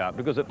think about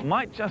because it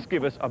might just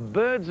give us a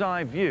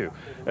bird's-eye view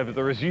of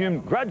the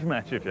resumed grudge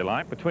match, if you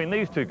like, between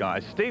these 2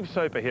 guys, Steve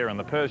Soper here in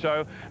the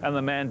Peugeot and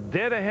the man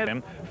dead ahead of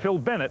him, Phil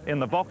Bennett, in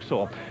the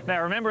Vauxhall.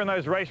 Now, remember in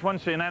those race 1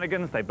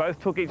 shenanigans, they both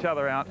took each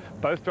other out.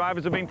 Both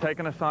drivers have been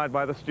taken aside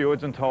by the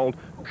stewards and told,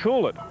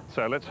 cool it.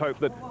 So let's hope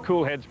that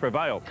cool heads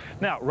prevail.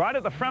 Now, right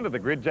at the front of the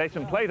grid,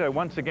 Jason Plato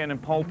once again in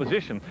pole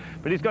position,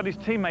 but he's got his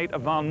teammate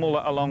Ivan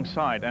Muller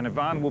alongside, and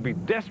Ivan will be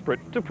desperate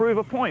to prove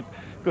a point,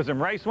 because in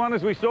race 1,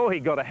 as we saw, he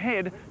got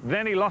ahead,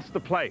 then he lost the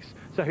place,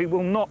 so he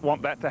will not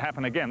want that to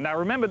happen again. Now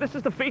remember, this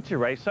is the feature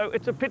race, so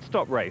it's a pit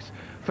stop race.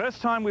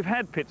 First time we've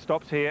had pit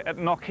stops here at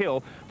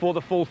Knockhill for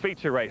the full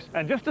feature race.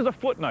 And just as a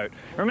footnote,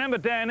 remember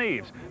Dan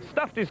Eves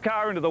stuffed his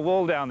car into the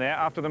wall down there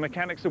after the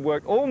mechanics had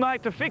worked all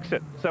night to fix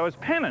it. So as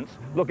penance,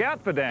 look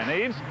out for Dan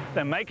Eves.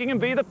 They're making him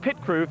be the pit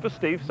crew for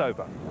Steve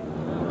Soper.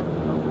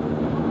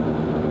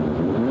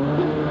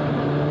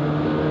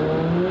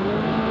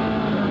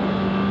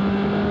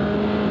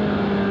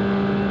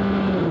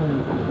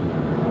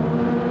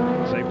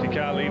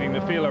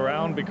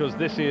 Because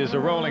this is a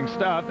rolling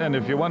start, and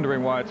if you're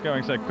wondering why it's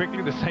going so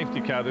quickly, the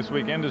safety car this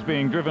weekend is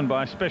being driven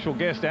by special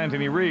guest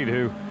Anthony Reid,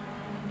 who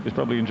is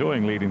probably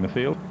enjoying leading the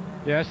field.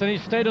 Yes, and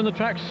he's stayed on the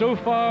track so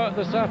far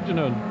this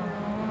afternoon.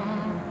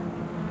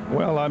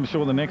 Well, I'm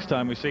sure the next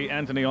time we see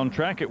Anthony on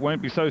track, it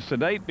won't be so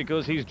sedate,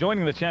 because he's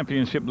joining the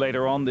championship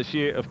later on this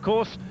year, of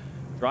course,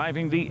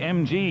 driving the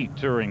MG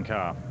touring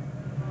car.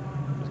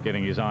 Just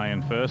getting his eye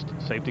in first.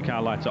 Safety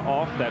car lights are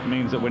off. That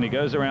means that when he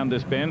goes around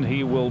this bend,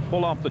 he will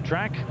pull off the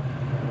track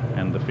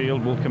and the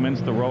field will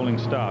commence the rolling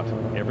start.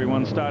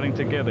 Everyone starting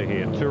together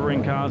here,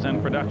 touring cars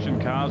and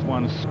production cars,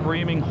 one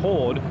screaming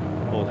horde,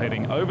 all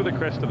heading over the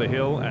crest of the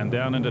hill and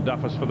down into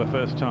Duffus for the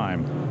first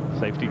time.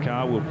 Safety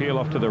car will peel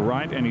off to the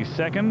right any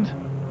second.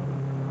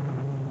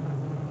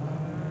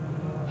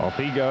 Off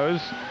he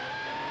goes.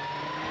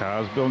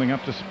 Cars building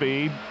up to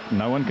speed.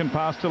 No one can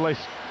pass till they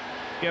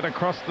get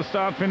across the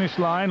start-finish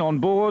line. On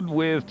board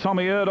with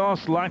Tommy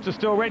Erdos. Lights are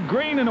still red,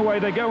 green, and away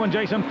they go. And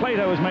Jason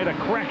Plato has made a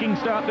cracking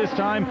start this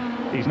time.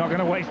 He's not going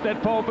to waste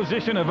that pole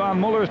position. Ivan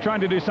Muller is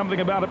trying to do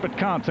something about it, but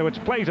can't. So it's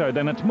Plato,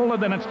 then it's Muller,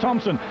 then it's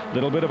Thompson.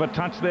 Little bit of a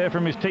touch there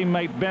from his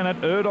teammate Bennett.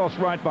 Erdos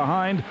right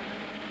behind.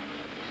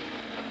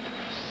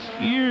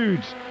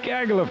 Huge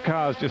gaggle of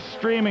cars just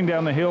streaming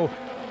down the hill.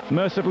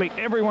 Mercifully,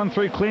 everyone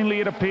through cleanly,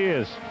 it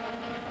appears.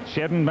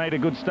 Shedden made a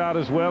good start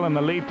as well in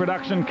the lead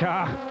production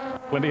car.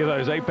 Plenty of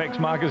those apex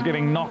markers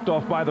getting knocked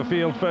off by the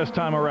field first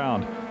time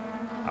around.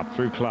 Up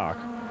through Clark.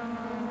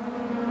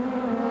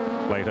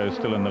 Plato's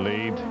still in the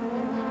lead.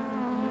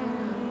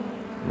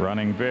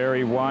 Running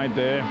very wide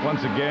there.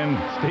 Once again,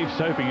 Steve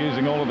Soper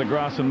using all of the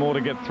grass and more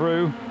to get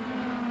through.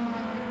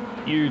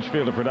 Huge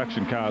field of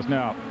production cars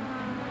now.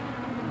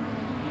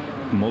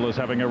 Muller's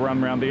having a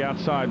run round the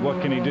outside.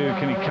 What can he do?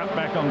 Can he cut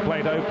back on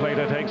Plato?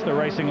 Plato takes the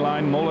racing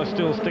line. Muller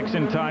still sticks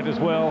in tight as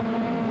well.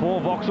 4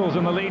 Vauxhalls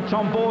in the lead.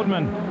 Tom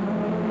Boardman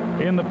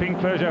in the pink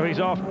Peugeot. He's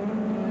off.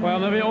 Well,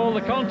 maybe all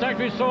the contact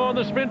we saw in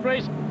the sprint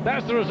race,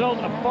 that's the result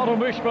of bottom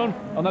wishbone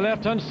on the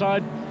left-hand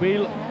side.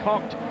 Wheel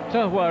cocked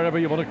to wherever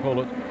you want to call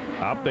it.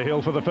 Up the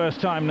hill for the first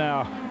time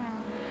now.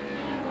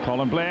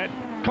 Colin Blair.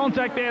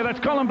 Contact there. That's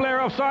Colin Blair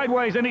off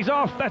sideways, and he's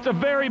off. That's a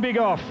very big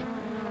off.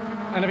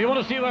 And if you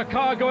want to see a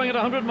car going at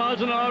 100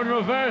 miles an hour in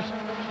reverse,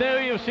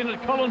 there you've seen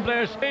it. Colin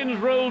Blair spins,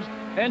 rolls,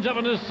 ends up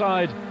on his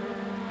side.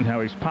 Now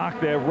he's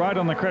parked there right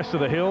on the crest of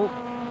the hill.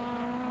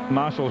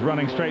 Marshall's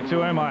running straight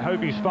to him. I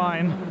hope he's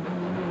fine.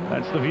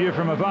 That's the view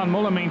from Ivan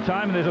Muller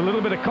meantime. There's a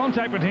little bit of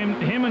contact with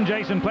him and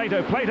Jason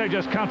Plato. Plato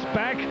just cuts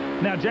back.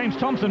 Now James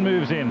Thompson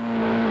moves in.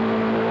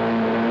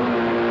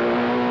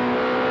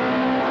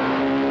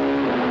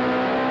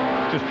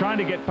 Just trying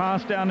to get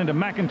past down into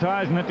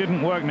McIntyre's, and it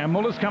didn't work. Now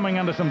Muller's coming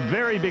under some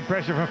very big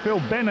pressure from Phil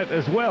Bennett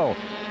as well.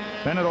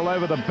 Bennett all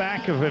over the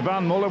back of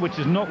Ivan Muller, which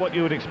is not what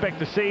you would expect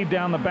to see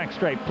down the back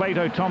straight.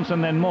 Plato, Thompson,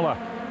 then Muller.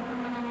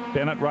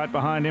 Bennett right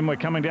behind him. We're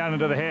coming down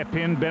into the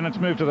hairpin. Bennett's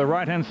moved to the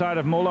right-hand side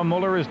of Muller.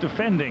 Muller is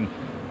defending.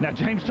 Now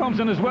James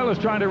Thompson as well is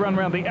trying to run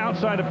around the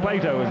outside of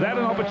Plato. Is that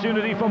an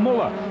opportunity for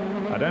Muller?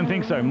 I don't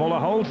think so. Muller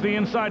holds the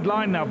inside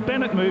line. Now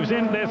Bennett moves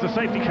in. There's the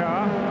safety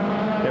car.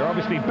 They're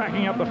obviously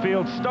backing up the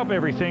field, stop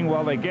everything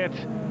while they get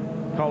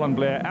Colin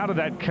Blair out of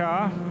that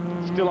car,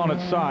 still on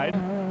its side.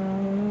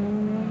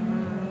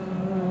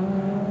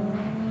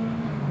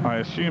 I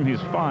assume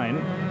he's fine.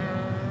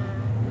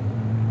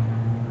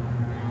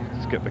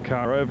 Let's get the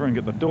car over and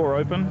get the door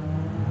open.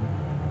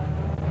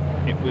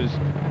 It was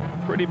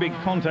pretty big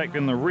contact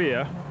in the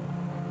rear.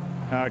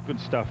 Good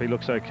stuff, he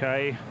looks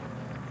okay.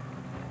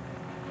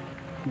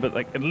 But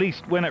at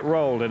least when it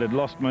rolled, it had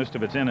lost most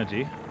of its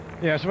energy.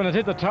 Yes, when it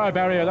hit the tyre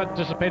barrier, that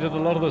dissipated a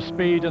lot of the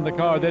speed, and the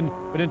car then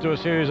went into a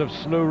series of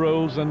slow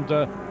rolls, and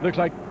looks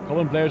like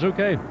Colin Blair's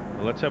okay.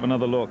 Well, let's have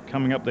another look.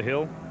 Coming up the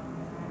hill.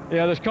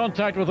 Yeah, there's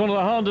contact with one of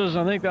the Hondas.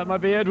 I think that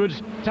might be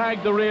Edwards.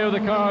 Tagged the rear of the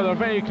car. They're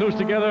very close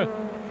together.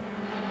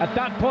 At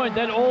that point,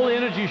 then all the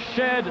energy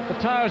shed, the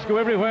tyres go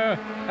everywhere,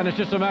 and it's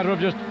just a matter of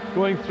just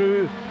going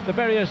through the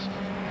various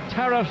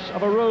tariffs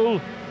of a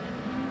roll,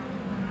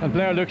 and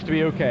Blair looks to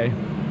be okay.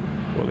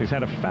 Well, he's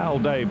had a foul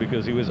day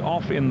because he was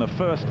off in the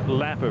first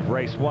lap of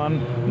race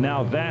 1.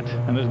 Now that,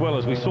 and as well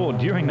as we saw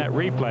during that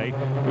replay,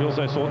 we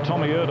also saw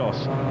Tommy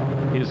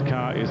Erdos. His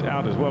car is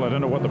out as well. I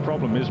don't know what the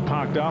problem is.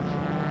 Parked up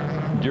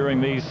during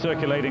these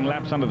circulating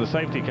laps under the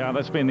safety car.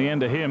 That's been the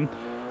end of him.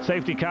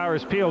 Safety car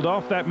is peeled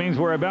off. That means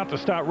we're about to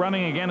start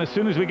running again. As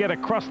soon as we get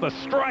across the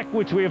strike,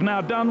 which we have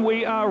now done,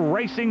 we are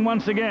racing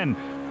once again.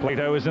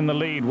 Plato is in the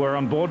lead. We're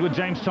on board with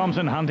James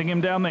Thompson, hunting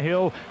him down the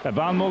hill.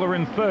 Ivan Muller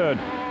in third.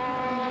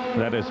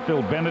 That is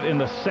Phil Bennett in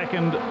the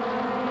second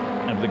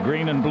of the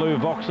green and blue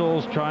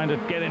Vauxhalls, trying to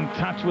get in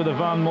touch with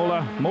Ivan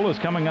Muller. Muller's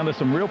coming under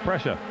some real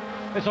pressure.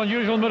 It's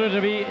unusual Muller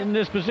to be in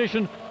this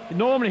position.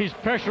 Normally he's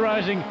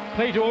pressurizing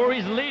Plato, or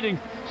he's leading.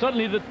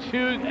 Suddenly the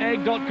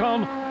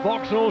 2egg.com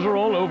Vauxhalls are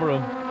all over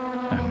him.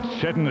 And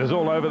Shedden is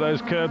all over those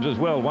curbs as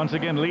well, once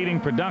again leading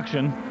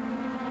production.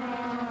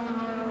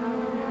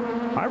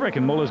 I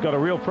reckon Muller's got a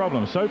real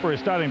problem. Soper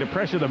is starting to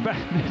pressure the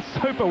back.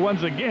 Soper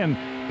once again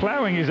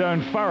ploughing his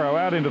own furrow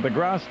out into the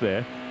grass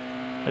there.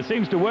 It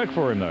seems to work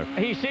for him though.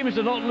 He seems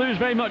to not lose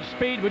very much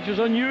speed, which is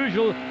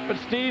unusual, but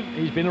Steve,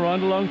 he's been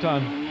around a long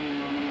time.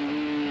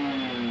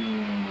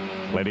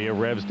 Plenty of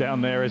revs down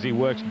there as he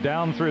works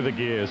down through the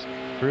gears,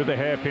 through the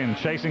hairpin,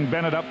 chasing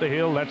Bennett up the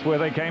hill. That's where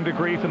they came to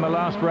grief in the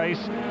last race.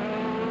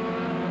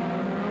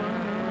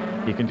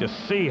 You can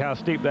just see how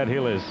steep that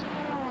hill is.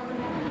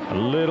 A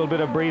little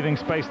bit of breathing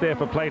space there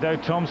for Plato.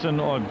 Thompson,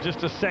 or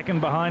just a second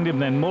behind him,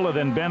 then Muller,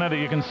 then Bennett.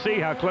 You can see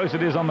how close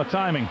it is on the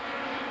timing.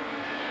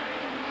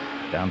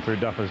 Down through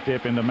Duffer's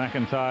Dip into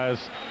McIntyre's.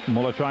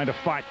 Muller trying to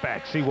fight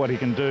back, see what he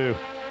can do.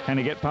 Can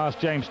he get past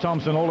James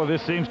Thompson? All of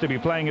this seems to be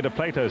playing into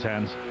Plato's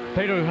hands.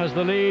 Plato has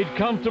the lead,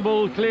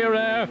 comfortable, clear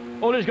air.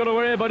 All he's got to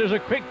worry about is a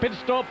quick pit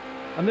stop,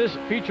 and this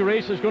feature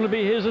race is going to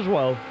be his as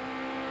well.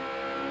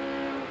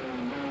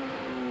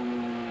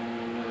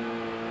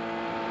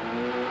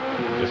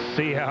 Just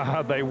see how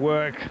hard they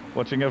work.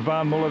 Watching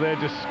Van Muller there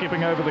just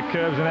skipping over the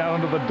curves and out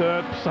onto the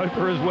dirt.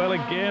 Soper as well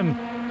again.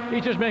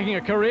 He's just making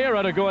a career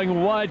out of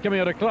going wide coming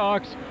out of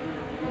Clark's.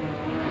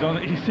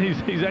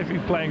 He's actually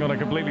playing on a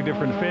completely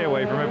different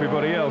fairway from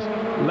everybody else.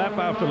 Lap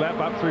after lap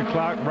up through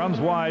Clark, runs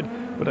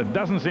wide, but it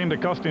doesn't seem to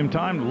cost him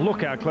time.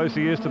 Look how close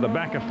he is to the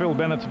back of Phil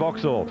Bennett's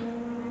Vauxhall.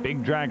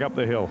 Big drag up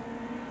the hill.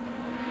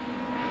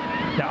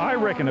 Now, I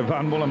reckon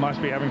Van Muller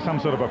must be having some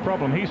sort of a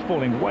problem. He's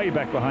falling way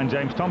back behind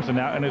James Thompson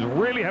now and is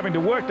really having to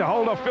work to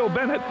hold off Phil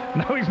Bennett.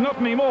 No, he's not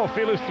anymore.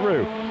 Phil is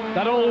through.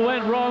 That all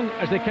went wrong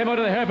as they came out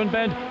of the hairpin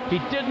bend. He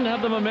didn't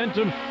have the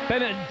momentum.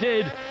 Bennett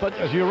did. But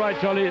as you're right,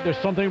 Charlie, there's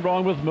something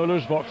wrong with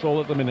Muller's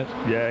Vauxhall at the minute.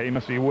 Yeah, he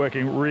must be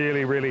working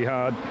really, really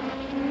hard.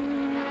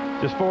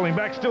 Just falling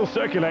back, still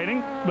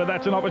circulating, but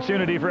that's an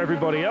opportunity for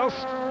everybody else.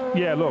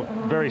 Yeah, look,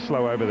 very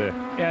slow over there.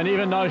 Yeah, and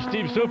even now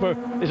Steve Super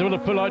is able to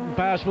pull out and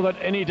pass without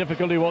any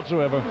difficulty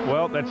whatsoever.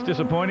 Well, that's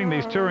disappointing.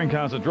 These touring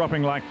cars are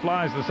dropping like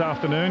flies this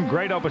afternoon.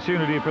 Great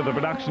opportunity for the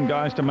production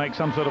guys to make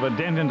some sort of a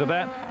dent into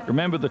that.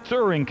 Remember, the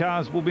touring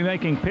cars will be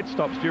making pit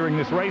stops during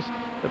this race.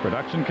 The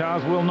production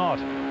cars will not.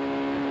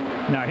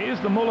 Now, here's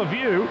the Muller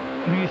view,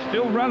 and he's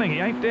still running. He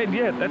ain't dead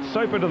yet. That's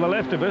Soper to the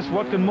left of us.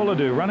 What can Muller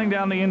do? Running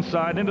down the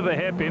inside into the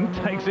hairpin,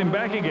 takes him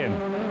back again.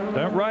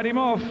 Don't write him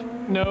off.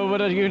 No,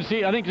 but as you can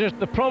see, I think just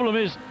the problem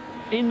is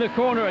in the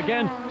corner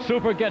again.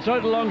 Super gets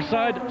out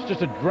alongside. It's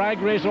just a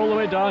drag race all the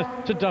way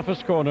down to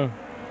Duffus corner.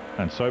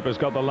 And Soper's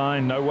got the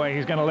line. No way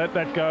he's going to let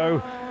that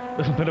go. A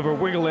little bit of a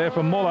wiggle there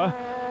for Muller,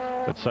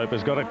 but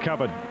Soper's got it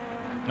covered.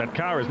 That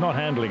car is not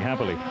handling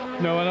happily.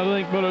 No, and I don't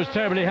think Muller's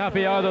terribly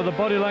happy either. The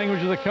body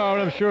language of the car,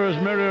 I'm sure, is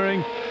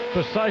mirroring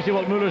precisely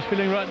what Muller's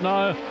feeling right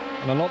now,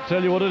 and I'll not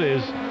tell you what it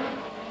is.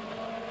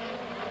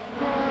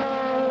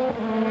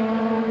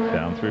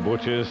 Down through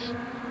Butchers.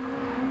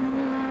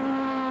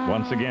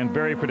 Once again,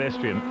 very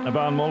pedestrian.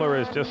 Van Muller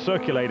is just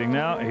circulating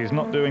now. He's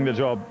not doing the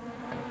job.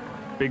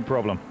 Big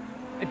problem.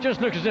 It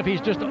just looks as if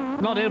he's just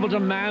not able to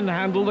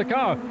manhandle the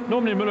car.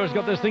 Normally Muller's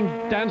got this thing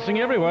dancing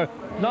everywhere.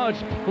 Now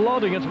it's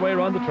plodding its way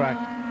around the track.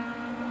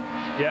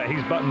 Yeah,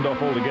 he's buttoned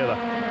off altogether.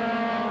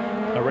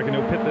 I reckon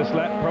he'll pit this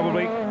lap,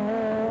 probably.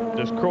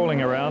 Just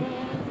crawling around.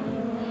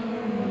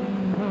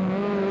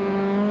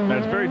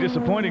 That's very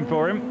disappointing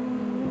for him,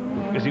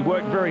 because he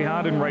worked very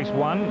hard in race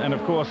one, and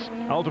of course,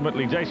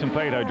 ultimately Jason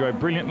Plato drove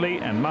brilliantly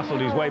and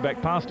muscled his way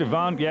back past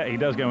Ivan. Yeah, he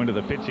does go into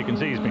the pits. You can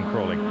see he's been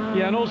crawling.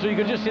 Yeah, and also you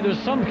could just see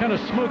there's some kind of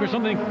smoke or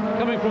something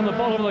coming from the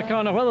bottom of the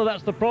car. Now, whether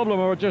that's the problem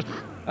or just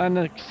an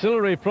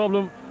auxiliary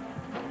problem.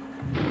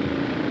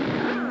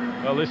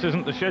 Well, this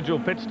isn't the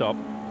scheduled pit stop.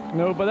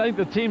 No, but I think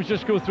the teams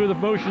just go through the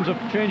motions of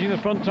changing the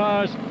front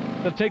tyres.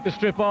 They'll take the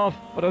strip off,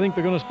 but I think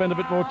they're going to spend a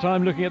bit more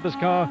time looking at this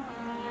car.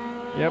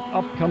 Yep,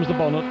 up comes the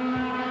bonnet.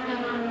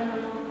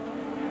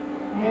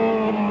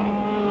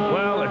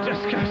 Well, it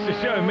just goes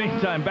to show,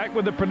 meantime, back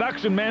with the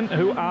production men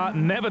who are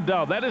never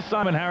dull. That is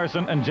Simon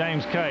Harrison and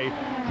James Kay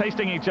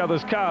tasting each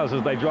other's cars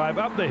as they drive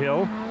up the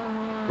hill.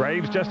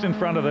 Graves just in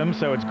front of them,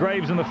 so it's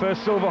Graves in the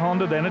first silver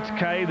Honda, then it's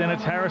Kay, then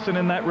it's Harrison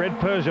in that red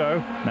Peugeot.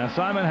 Now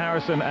Simon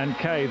Harrison and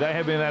Kay, they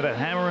have been at it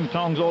hammer and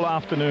tongs all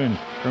afternoon.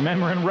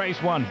 Remember in race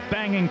one,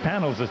 banging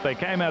panels as they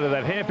came out of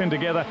that hairpin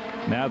together.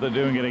 Now they're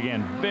doing it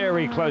again.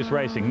 Very close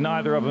racing,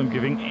 neither of them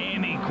giving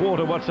any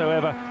quarter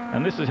whatsoever,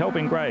 and this is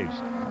helping Graves.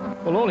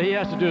 Well, all he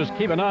has to do is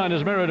keep an eye on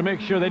his mirror to make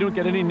sure they don't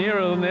get any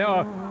nearer than they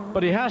are,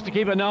 but he has to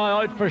keep an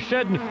eye out for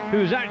Shedden,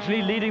 who's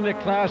actually leading the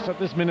class at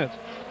this minute.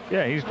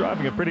 Yeah, he's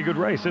driving a pretty good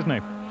race, isn't he?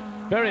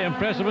 Very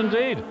impressive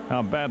indeed.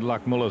 How bad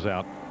luck Muller's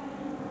out.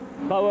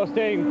 Power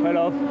steering fell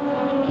off.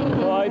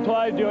 So I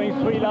tried during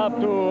 3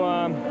 laps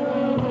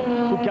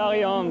to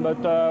carry on,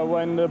 but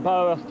when the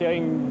power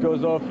steering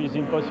goes off, it's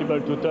impossible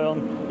to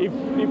turn. If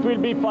it will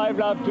be 5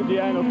 laps to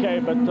the end, okay,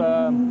 but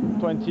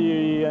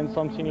 20 and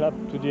something laps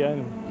to the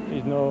end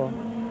is no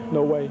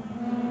way.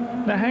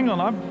 Now hang on,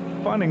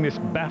 I'm finding this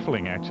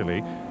baffling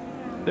actually.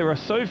 There are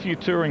so few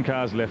touring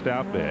cars left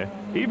out there.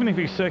 Even if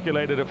he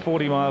circulated at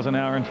 40 miles an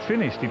hour and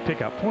finished, he'd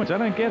pick up points. I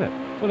don't get it.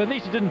 Well, at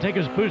least he didn't take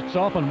his boots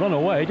off and run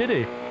away, did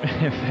he?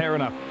 Fair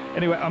enough.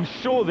 Anyway, I'm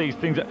sure these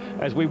things,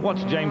 as we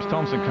watch James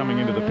Thompson coming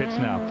into the pits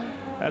now,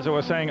 as I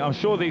was saying, I'm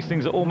sure these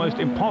things are almost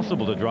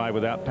impossible to drive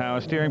without power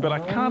steering, but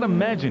I can't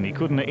imagine he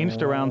couldn't have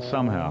inched around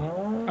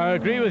somehow. I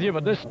agree with you,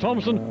 but this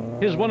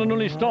Thompson, his one and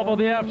only stop of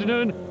the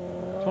afternoon.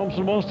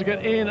 Thompson wants to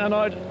get in and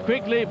out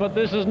quickly, but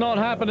this is not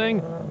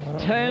happening.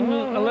 10,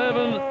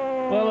 11,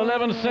 well,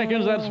 11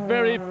 seconds, that's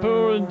very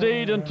poor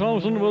indeed, and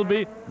Thompson will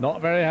be not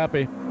very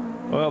happy.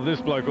 Well,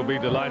 this bloke will be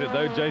delighted,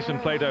 though. Jason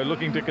Plato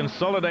looking to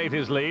consolidate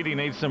his lead. He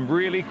needs some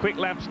really quick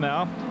laps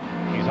now.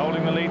 He's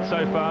holding the lead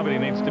so far, but he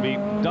needs to be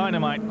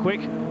dynamite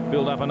quick,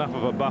 build up enough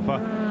of a buffer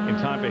in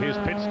time for his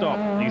pit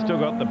stop. He's still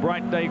got the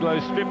bright day glow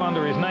strip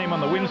under his name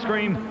on the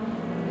windscreen.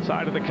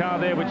 Side of the car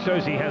there, which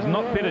shows he has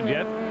not pitted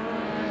yet.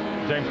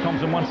 James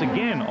Thompson once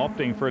again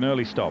opting for an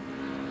early stop.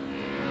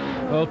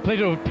 Well,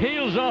 Plato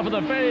peels off at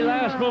the very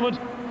last moment,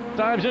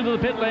 dives into the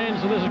pit lane,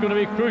 so this is going to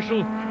be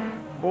crucial.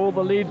 Oh,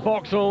 the lead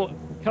Vauxhall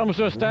comes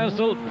to a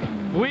standstill.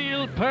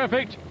 Wheel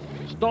perfect,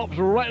 stops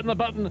right on the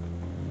button.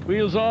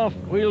 Wheels off,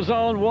 wheels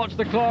on, watch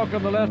the clock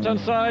on the left-hand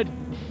side.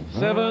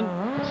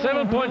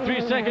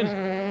 7.3 seconds.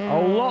 A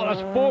lot,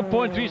 that's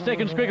 4.3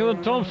 seconds quicker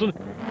than Thompson.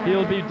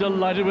 He'll be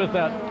delighted with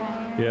that.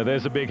 Yeah,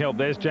 there's a big help.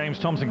 There's James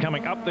Thompson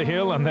coming up the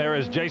hill, and there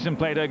is Jason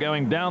Plato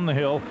going down the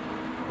hill.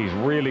 He's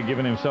really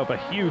given himself a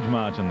huge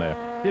margin there.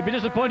 He'd be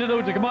disappointed,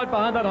 though, to come out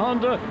behind that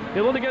Honda.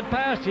 He'll only get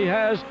past. He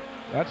has.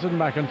 That's in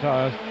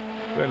McIntyre's.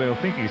 Well, he'll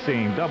think he's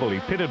seeing double. He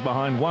pitted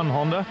behind one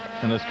Honda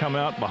and has come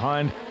out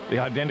behind the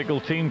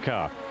identical team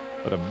car.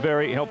 But a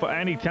very helpful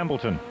Annie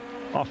Templeton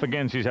off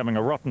again. She's having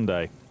a rotten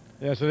day.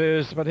 Yes, it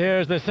is. But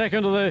here's the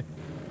second of the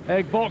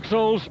egg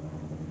Vauxhalls.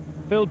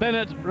 Phil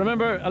Bennett,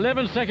 remember,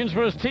 11 seconds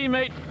for his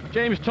teammate,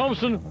 James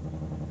Thompson.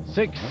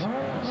 6,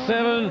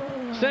 7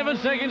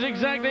 seconds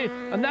exactly.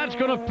 And that's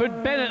going to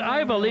put Bennett,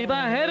 I believe,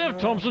 ahead of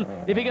Thompson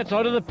if he gets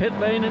out of the pit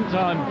lane in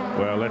time.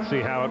 Well, let's see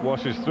how it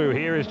washes through.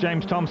 Here is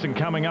James Thompson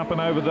coming up and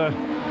over the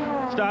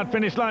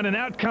start-finish line, and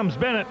out comes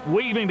Bennett,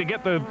 weaving to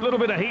get the little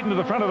bit of heat into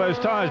the front of those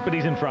tyres, but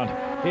he's in front.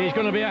 He's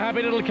going to be a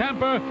happy little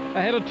camper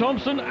ahead of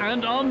Thompson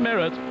and on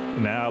merit.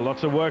 Now,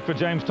 lots of work for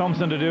James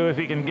Thompson to do if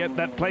he can get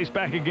that place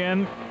back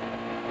again.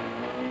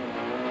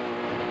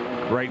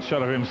 Great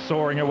shot of him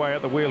soaring away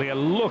at the wheel here.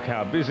 Look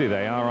how busy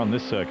they are on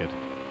this circuit.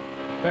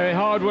 Very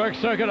hard work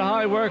circuit, a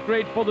high work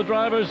rate for the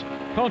drivers.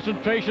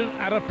 Concentration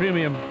at a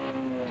premium.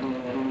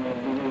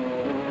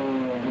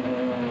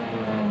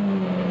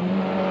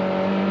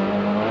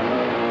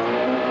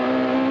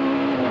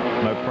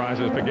 No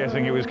prizes for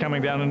guessing he was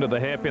coming down into the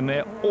hairpin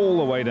there, all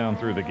the way down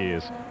through the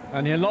gears.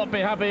 And he'll not be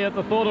happy at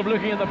the thought of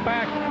looking at the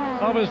back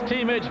of his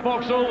teammates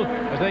Vauxhall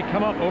as they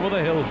come up over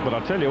the hill. But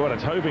I'll tell you what,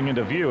 it's hoving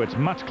into view. It's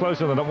much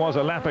closer than it was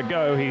a lap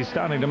ago. He's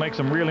starting to make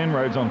some real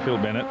inroads on Phil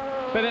Bennett.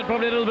 Bennett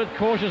probably a little bit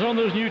cautious on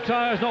those new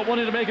tyres, not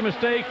wanting to make a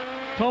mistake.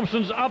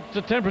 Thompson's up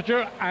to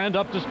temperature and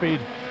up to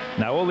speed.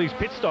 Now, all these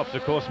pit stops,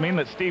 of course, mean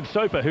that Steve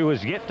Soper, who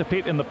has yet to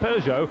pit in the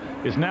Peugeot,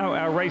 is now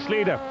our race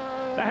leader.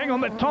 Now, hang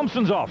on, that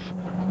Thompson's off.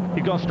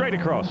 He's gone straight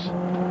across. I've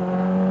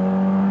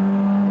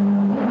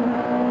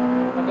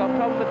got a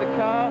problem with the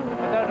car.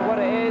 I don't know what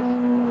it is.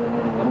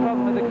 I've got a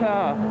problem with the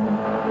car.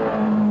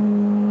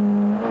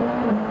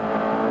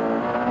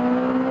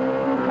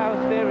 Power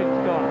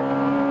steering's gone.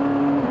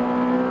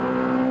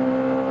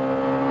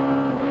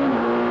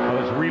 Well,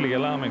 it's really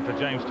alarming for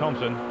James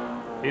Thompson.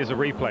 Here's a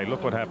replay.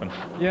 Look what happened.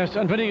 Yes,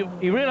 and when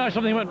he realised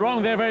something went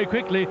wrong there very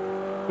quickly,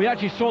 we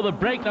actually saw the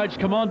brake lights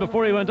come on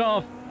before he went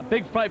off. A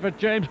big fright for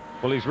James.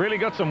 Well, he's really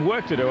got some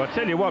work to do. I'll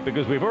tell you what,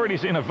 because we've already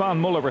seen a Van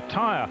Muller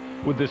retire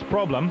with this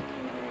problem.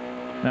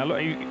 Now,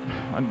 look,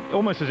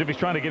 almost as if he's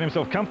trying to get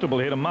himself comfortable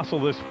here to muscle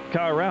this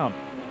car around.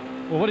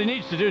 Well, what he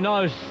needs to do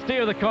now is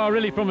steer the car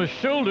really from his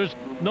shoulders,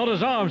 not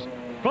his arms.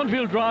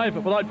 Front-wheel drive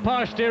without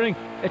power steering,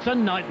 it's a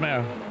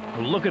nightmare.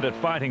 Well, look at it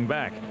fighting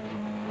back.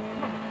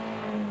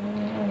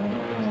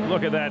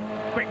 Look at that.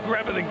 Quick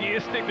grab of the gear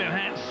stick, then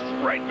hand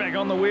straight back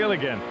on the wheel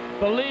again.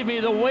 Believe me,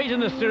 the weight in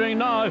the steering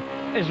now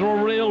is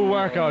a real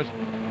workout.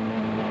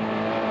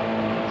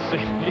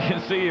 You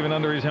can see even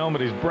under his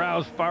helmet, his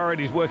brow's furrowed.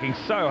 He's working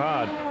so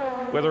hard,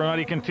 whether or not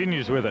he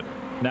continues with it.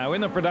 Now,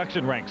 in the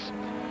production ranks,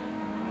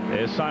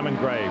 there's Simon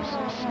Graves,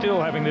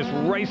 still having this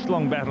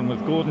race-long battle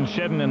with Gordon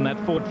Shedden in that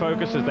Ford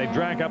Focus as they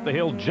drag up the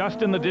hill.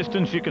 Just in the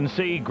distance, you can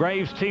see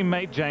Graves'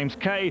 teammate, James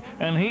Kay,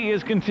 and he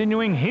is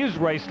continuing his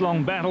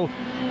race-long battle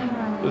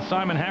with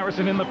Simon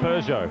Harrison in the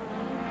Peugeot.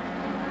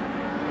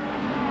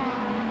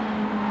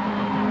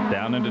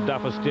 Down into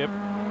Duffer's Dip.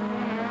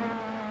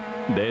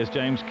 There's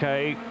James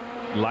Kay,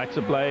 lights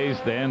ablaze,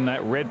 then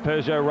that red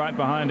Peugeot right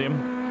behind him.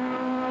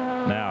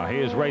 Now,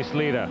 here's race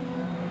leader,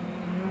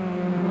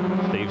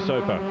 Steve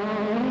Soper,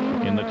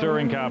 in the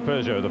touring car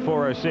Peugeot, the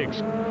 406.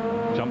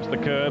 Jumps the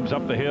curbs,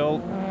 up the hill,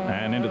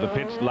 and into the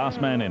pits, last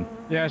man in.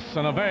 Yes,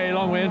 and a very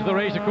long way into the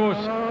race, of course.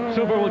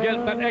 Soper will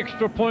get that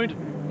extra point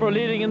for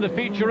leading in the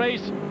feature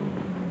race.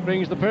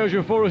 Brings the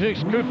Peugeot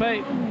 406 Coupe.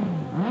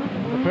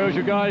 The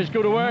Peugeot guys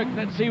go to work.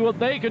 Let's see what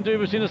they can do.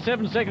 We've seen a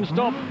 7-second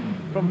stop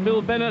from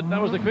Phil Bennett.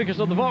 That was the quickest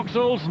of the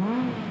Vauxhalls.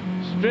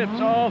 Strips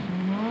off.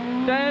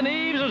 Dan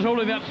Eaves is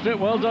holding that strip.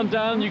 Well done,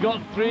 Dan. You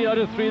got 3 out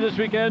of 3 this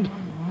weekend.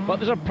 But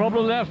there's a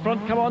problem there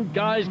front. Come on,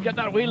 guys, get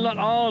that wheel nut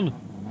on.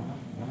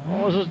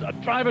 Oh, a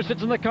driver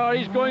sits in the car.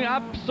 He's going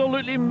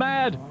absolutely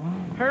mad.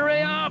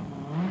 Hurry up.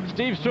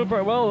 Steve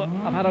Soper, well,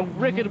 I've had a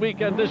wicked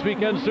weekend this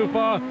weekend so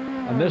far,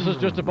 and this is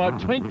just about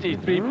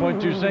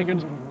 23.2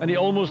 seconds, and he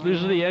almost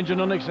loses the engine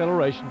on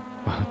acceleration.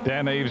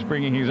 Dan Eaves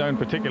bringing his own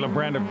particular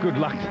brand of good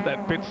luck to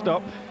that pit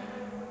stop.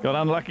 Got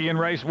unlucky in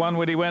race 1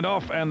 when he went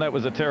off, and that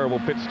was a terrible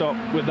pit stop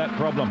with that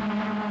problem.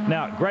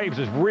 Now, Graves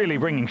is really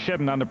bringing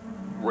Shedden under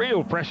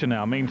Real pressure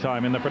now,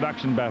 meantime, in the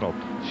production battle.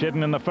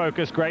 Shedden in the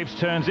focus, Graves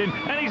turns in,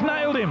 and he's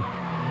nailed him.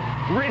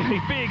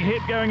 Really big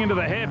hit going into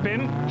the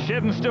hairpin.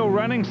 Shedden still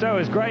running, so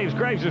is Graves.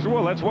 Graves as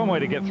well, that's one way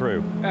to get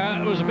through.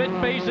 It was a bit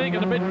basic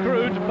and a bit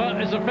crude, but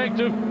it's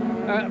effective.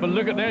 But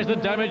look at, there's the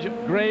damage.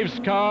 Graves'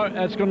 car,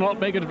 it's going to not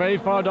make it very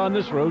far down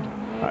this road.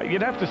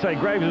 You'd have to say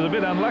Graves is a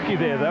bit unlucky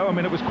there, though. I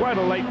mean, it was quite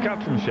a late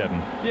cut from Shedden.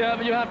 Yeah,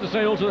 but you have to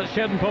say also that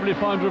Shedden probably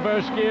found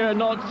reverse gear and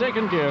not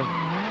second gear.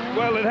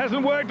 Well, it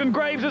hasn't worked, and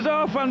Graves is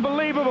off.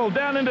 Unbelievable.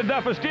 Down into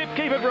Duffer's Dip.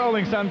 Keep it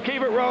rolling, son.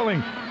 Keep it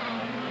rolling.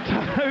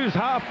 Toes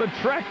half the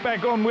track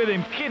back on with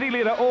him. Kitty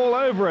litter all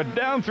over it.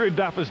 Down through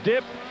Duffer's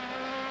Dip.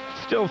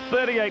 Still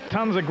 38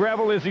 tons of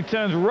gravel as he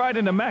turns right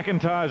into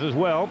McIntyre's as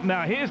well.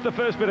 Now, here's the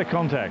first bit of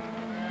contact.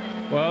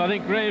 Well, I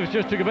think Graves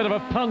just took a bit of a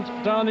punt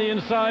down the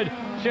inside.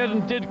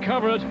 Shedden did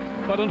cover it,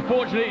 but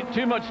unfortunately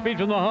too much speed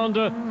from the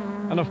Honda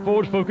and a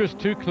Ford Focus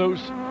too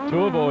close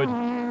to avoid.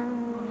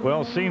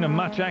 Well, seen in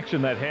much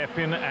action, that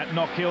hairpin at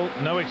Knockhill,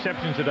 no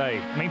exception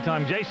today.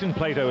 Meantime, Jason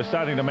Plato is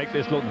starting to make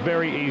this look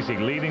very easy,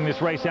 leading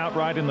this race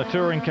outright in the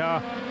touring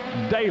car.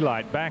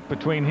 Daylight back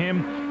between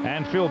him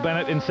and Phil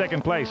Bennett in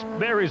second place.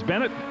 There is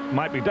Bennett,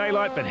 might be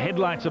daylight, but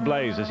headlights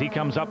ablaze as he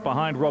comes up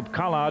behind Rob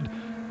Collard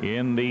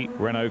in the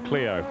Renault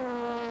Clio.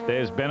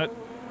 There's Bennett,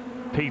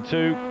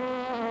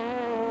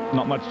 P2.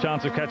 Not much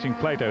chance of catching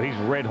Plato. He's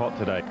red hot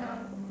today.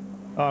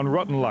 On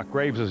rotten luck,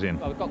 Graves is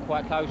in. I got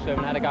quite close to him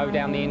and had to go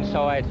down the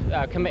inside,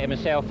 committed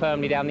myself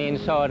firmly down the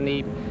inside, and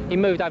he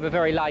moved over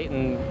very late,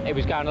 and it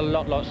was going a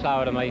lot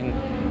slower than me,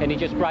 and he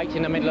just braked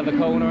in the middle of the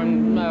corner,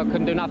 and I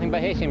couldn't do nothing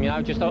but hit him, you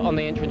know, just on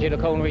the entrance of the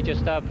corner. He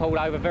just pulled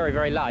over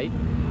very late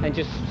and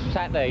just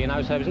sat there, you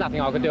know, so there was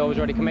nothing I could do. I was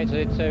already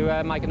committed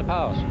to making the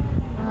pass.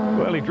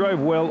 Well, he drove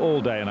well all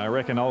day, and I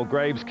reckon old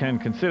Graves can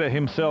consider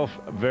himself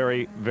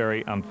very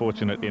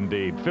unfortunate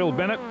indeed. Phil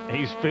Bennett,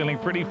 he's feeling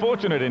pretty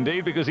fortunate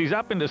indeed, because he's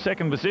up into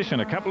second position.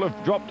 A couple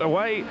have dropped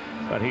away,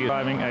 but he's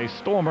driving a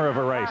stormer of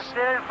a race.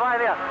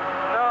 Failure.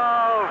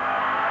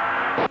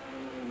 No.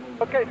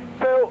 Okay,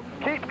 Phil,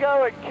 keep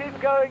going.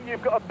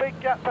 You've got a big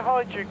gap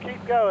behind you.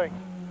 Keep going.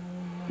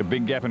 A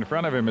big gap in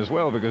front of him as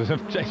well, because if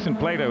Jason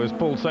Plato has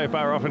pulled so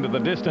far off into the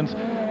distance,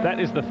 that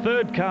is the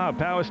third car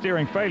power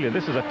steering failure.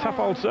 This is a tough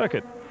old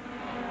circuit.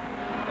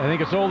 I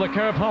think it's all the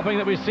curb hopping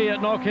that we see at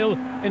Knockhill.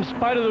 In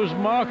spite of those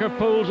marker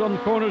pulls on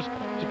corners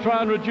to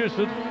try and reduce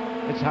it,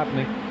 it's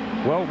happening.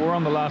 Well, we're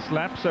on the last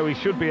lap, so he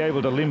should be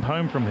able to limp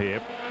home from here.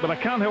 But I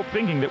can't help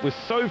thinking that with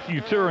so few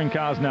touring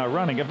cars now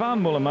running,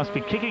 Ivan Muller must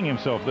be kicking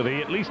himself that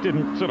he at least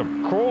didn't sort of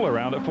crawl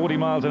around at 40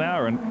 miles an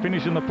hour and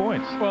finish in the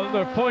points. Well,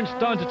 there are points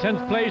down to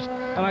 10th place,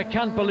 and I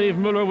can't believe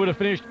Muller would have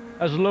finished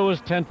as low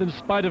as 10th in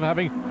spite of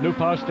having no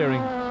power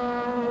steering.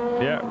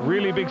 Yeah,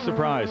 really big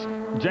surprise.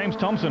 James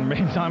Thompson,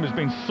 meantime, has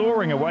been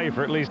soaring away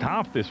for at least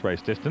half this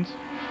race distance.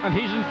 And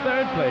he's in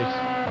third place.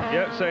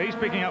 Yeah, so he's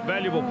picking up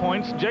valuable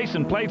points.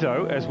 Jason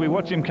Plato, as we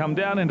watch him come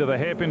down into the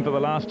hairpin for the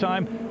last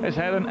time, has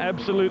had an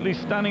absolutely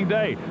stunning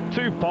day.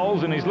 2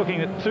 poles, and he's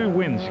looking at 2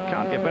 wins. You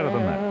can't get better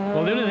than that.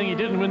 Well, the only thing he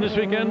didn't win this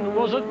weekend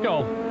was at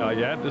golf. Oh,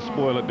 you had to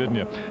spoil it, didn't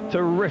you?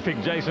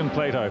 Terrific Jason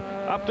Plato.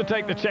 Up to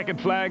take the checkered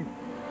flag.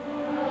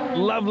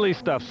 Lovely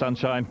stuff,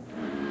 sunshine.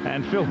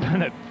 And Phil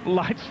Bennett,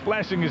 lights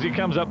flashing as he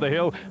comes up the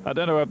hill. I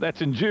don't know if that's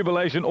in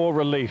jubilation or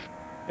relief.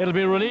 It'll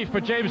be relief for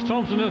James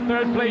Thompson in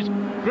third place.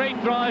 Great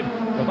drive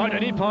without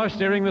any power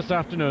steering this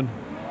afternoon.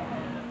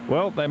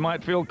 Well, they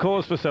might feel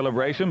cause for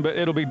celebration, but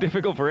it'll be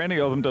difficult for any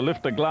of them to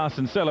lift a glass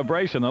in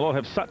celebration. They'll all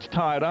have such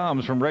tired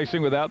arms from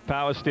racing without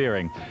power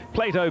steering.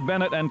 Plato,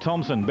 Bennett and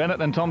Thompson.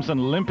 Bennett and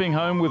Thompson limping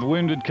home with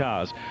wounded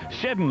cars.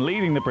 Shedden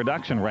leading the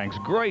production ranks.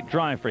 Great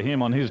drive for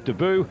him on his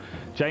debut.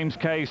 James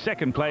Kay,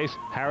 second place.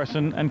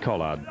 Harrison and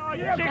Collard.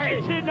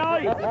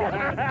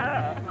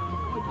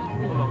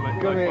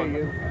 Come here,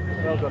 you.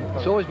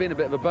 It's always been a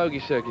bit of a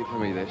bogey circuit for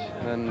me, this,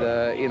 and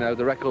you know,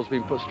 the record's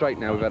been put straight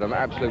now. We've had an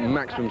absolute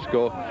maximum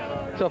score.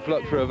 Tough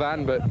luck for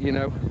Ivan, but you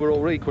know, we're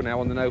all equal now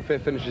on the no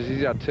fifth finishes.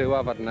 He's had 2,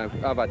 I've had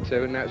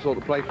 2, and now it's all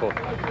to play for.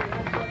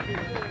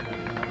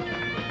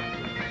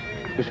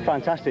 It was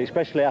fantastic,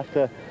 especially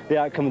after the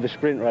outcome of the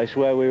sprint race,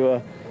 where we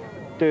were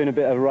doing a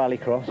bit of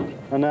rallycross,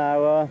 and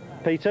now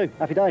P2.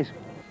 Happy days.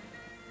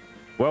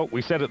 Well,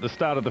 we said at the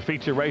start of the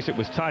feature race it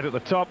was tight at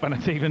the top, and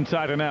it's even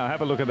tighter now.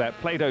 Have a look at that.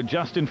 Plato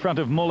just in front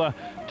of Muller,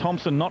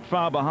 Thompson not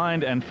far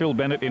behind, and Phil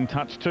Bennett in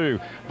touch too.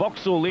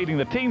 Vauxhall leading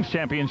the team's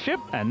championship,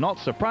 and not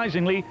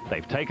surprisingly,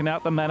 they've taken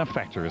out the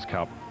Manufacturers'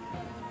 Cup.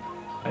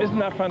 Isn't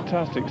that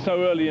fantastic,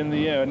 so early in the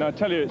year? And I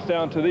tell you, it's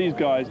down to these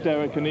guys,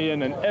 Derek and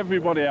Ian, and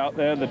everybody out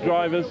there, the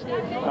drivers,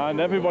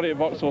 and everybody at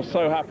Vauxhall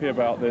so happy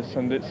about this,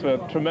 and it's a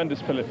tremendous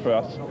fillip for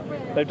us.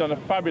 They've done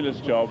a fabulous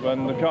job,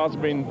 and the cars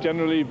have been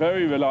generally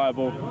very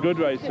reliable, good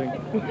racing.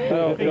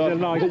 Oh, he's a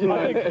nice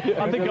bloke.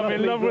 I think I'm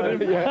in love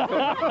with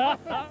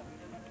him.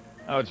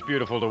 Oh, it's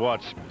beautiful to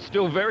watch.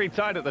 Still very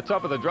tight at the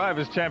top of the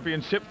Drivers'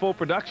 Championship for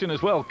production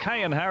as well.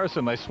 Kay and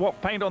Harrison, they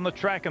swap paint on the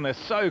track and they're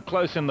so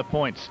close in the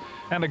points.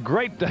 And a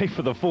great day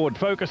for the Ford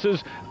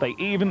Focuses. They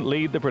even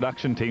lead the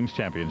production team's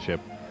championship.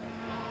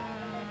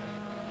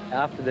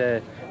 After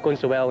the going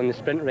so well in the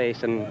sprint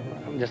race and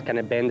just kind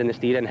of bending the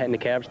steering, hitting the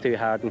curbs too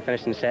hard and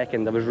finishing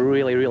second. I was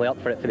really, really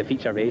up for it for the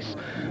feature race.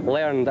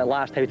 Learned at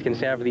last how to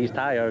conserve these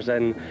tyres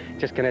and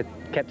just kind of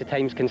kept the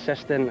times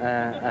consistent,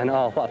 and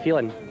oh, what a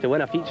feeling to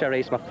win a feature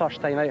race my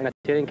first time out in a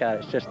touring car.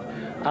 It's just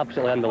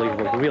absolutely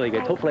unbelievable, really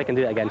good. Hopefully I can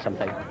do it again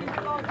sometime.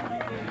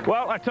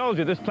 Well, I told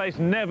you, this place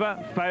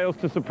never fails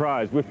to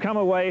surprise. We've come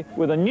away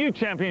with a new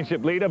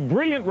championship leader,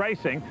 brilliant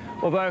racing,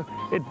 although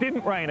it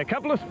didn't rain. A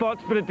couple of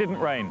spots, but it didn't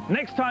rain.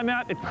 Next time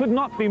out, it could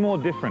not be more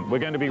different. We're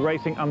going to be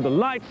racing under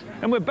lights,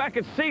 and we're back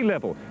at sea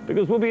level,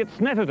 because we'll be at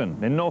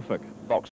Snetterton in Norfolk.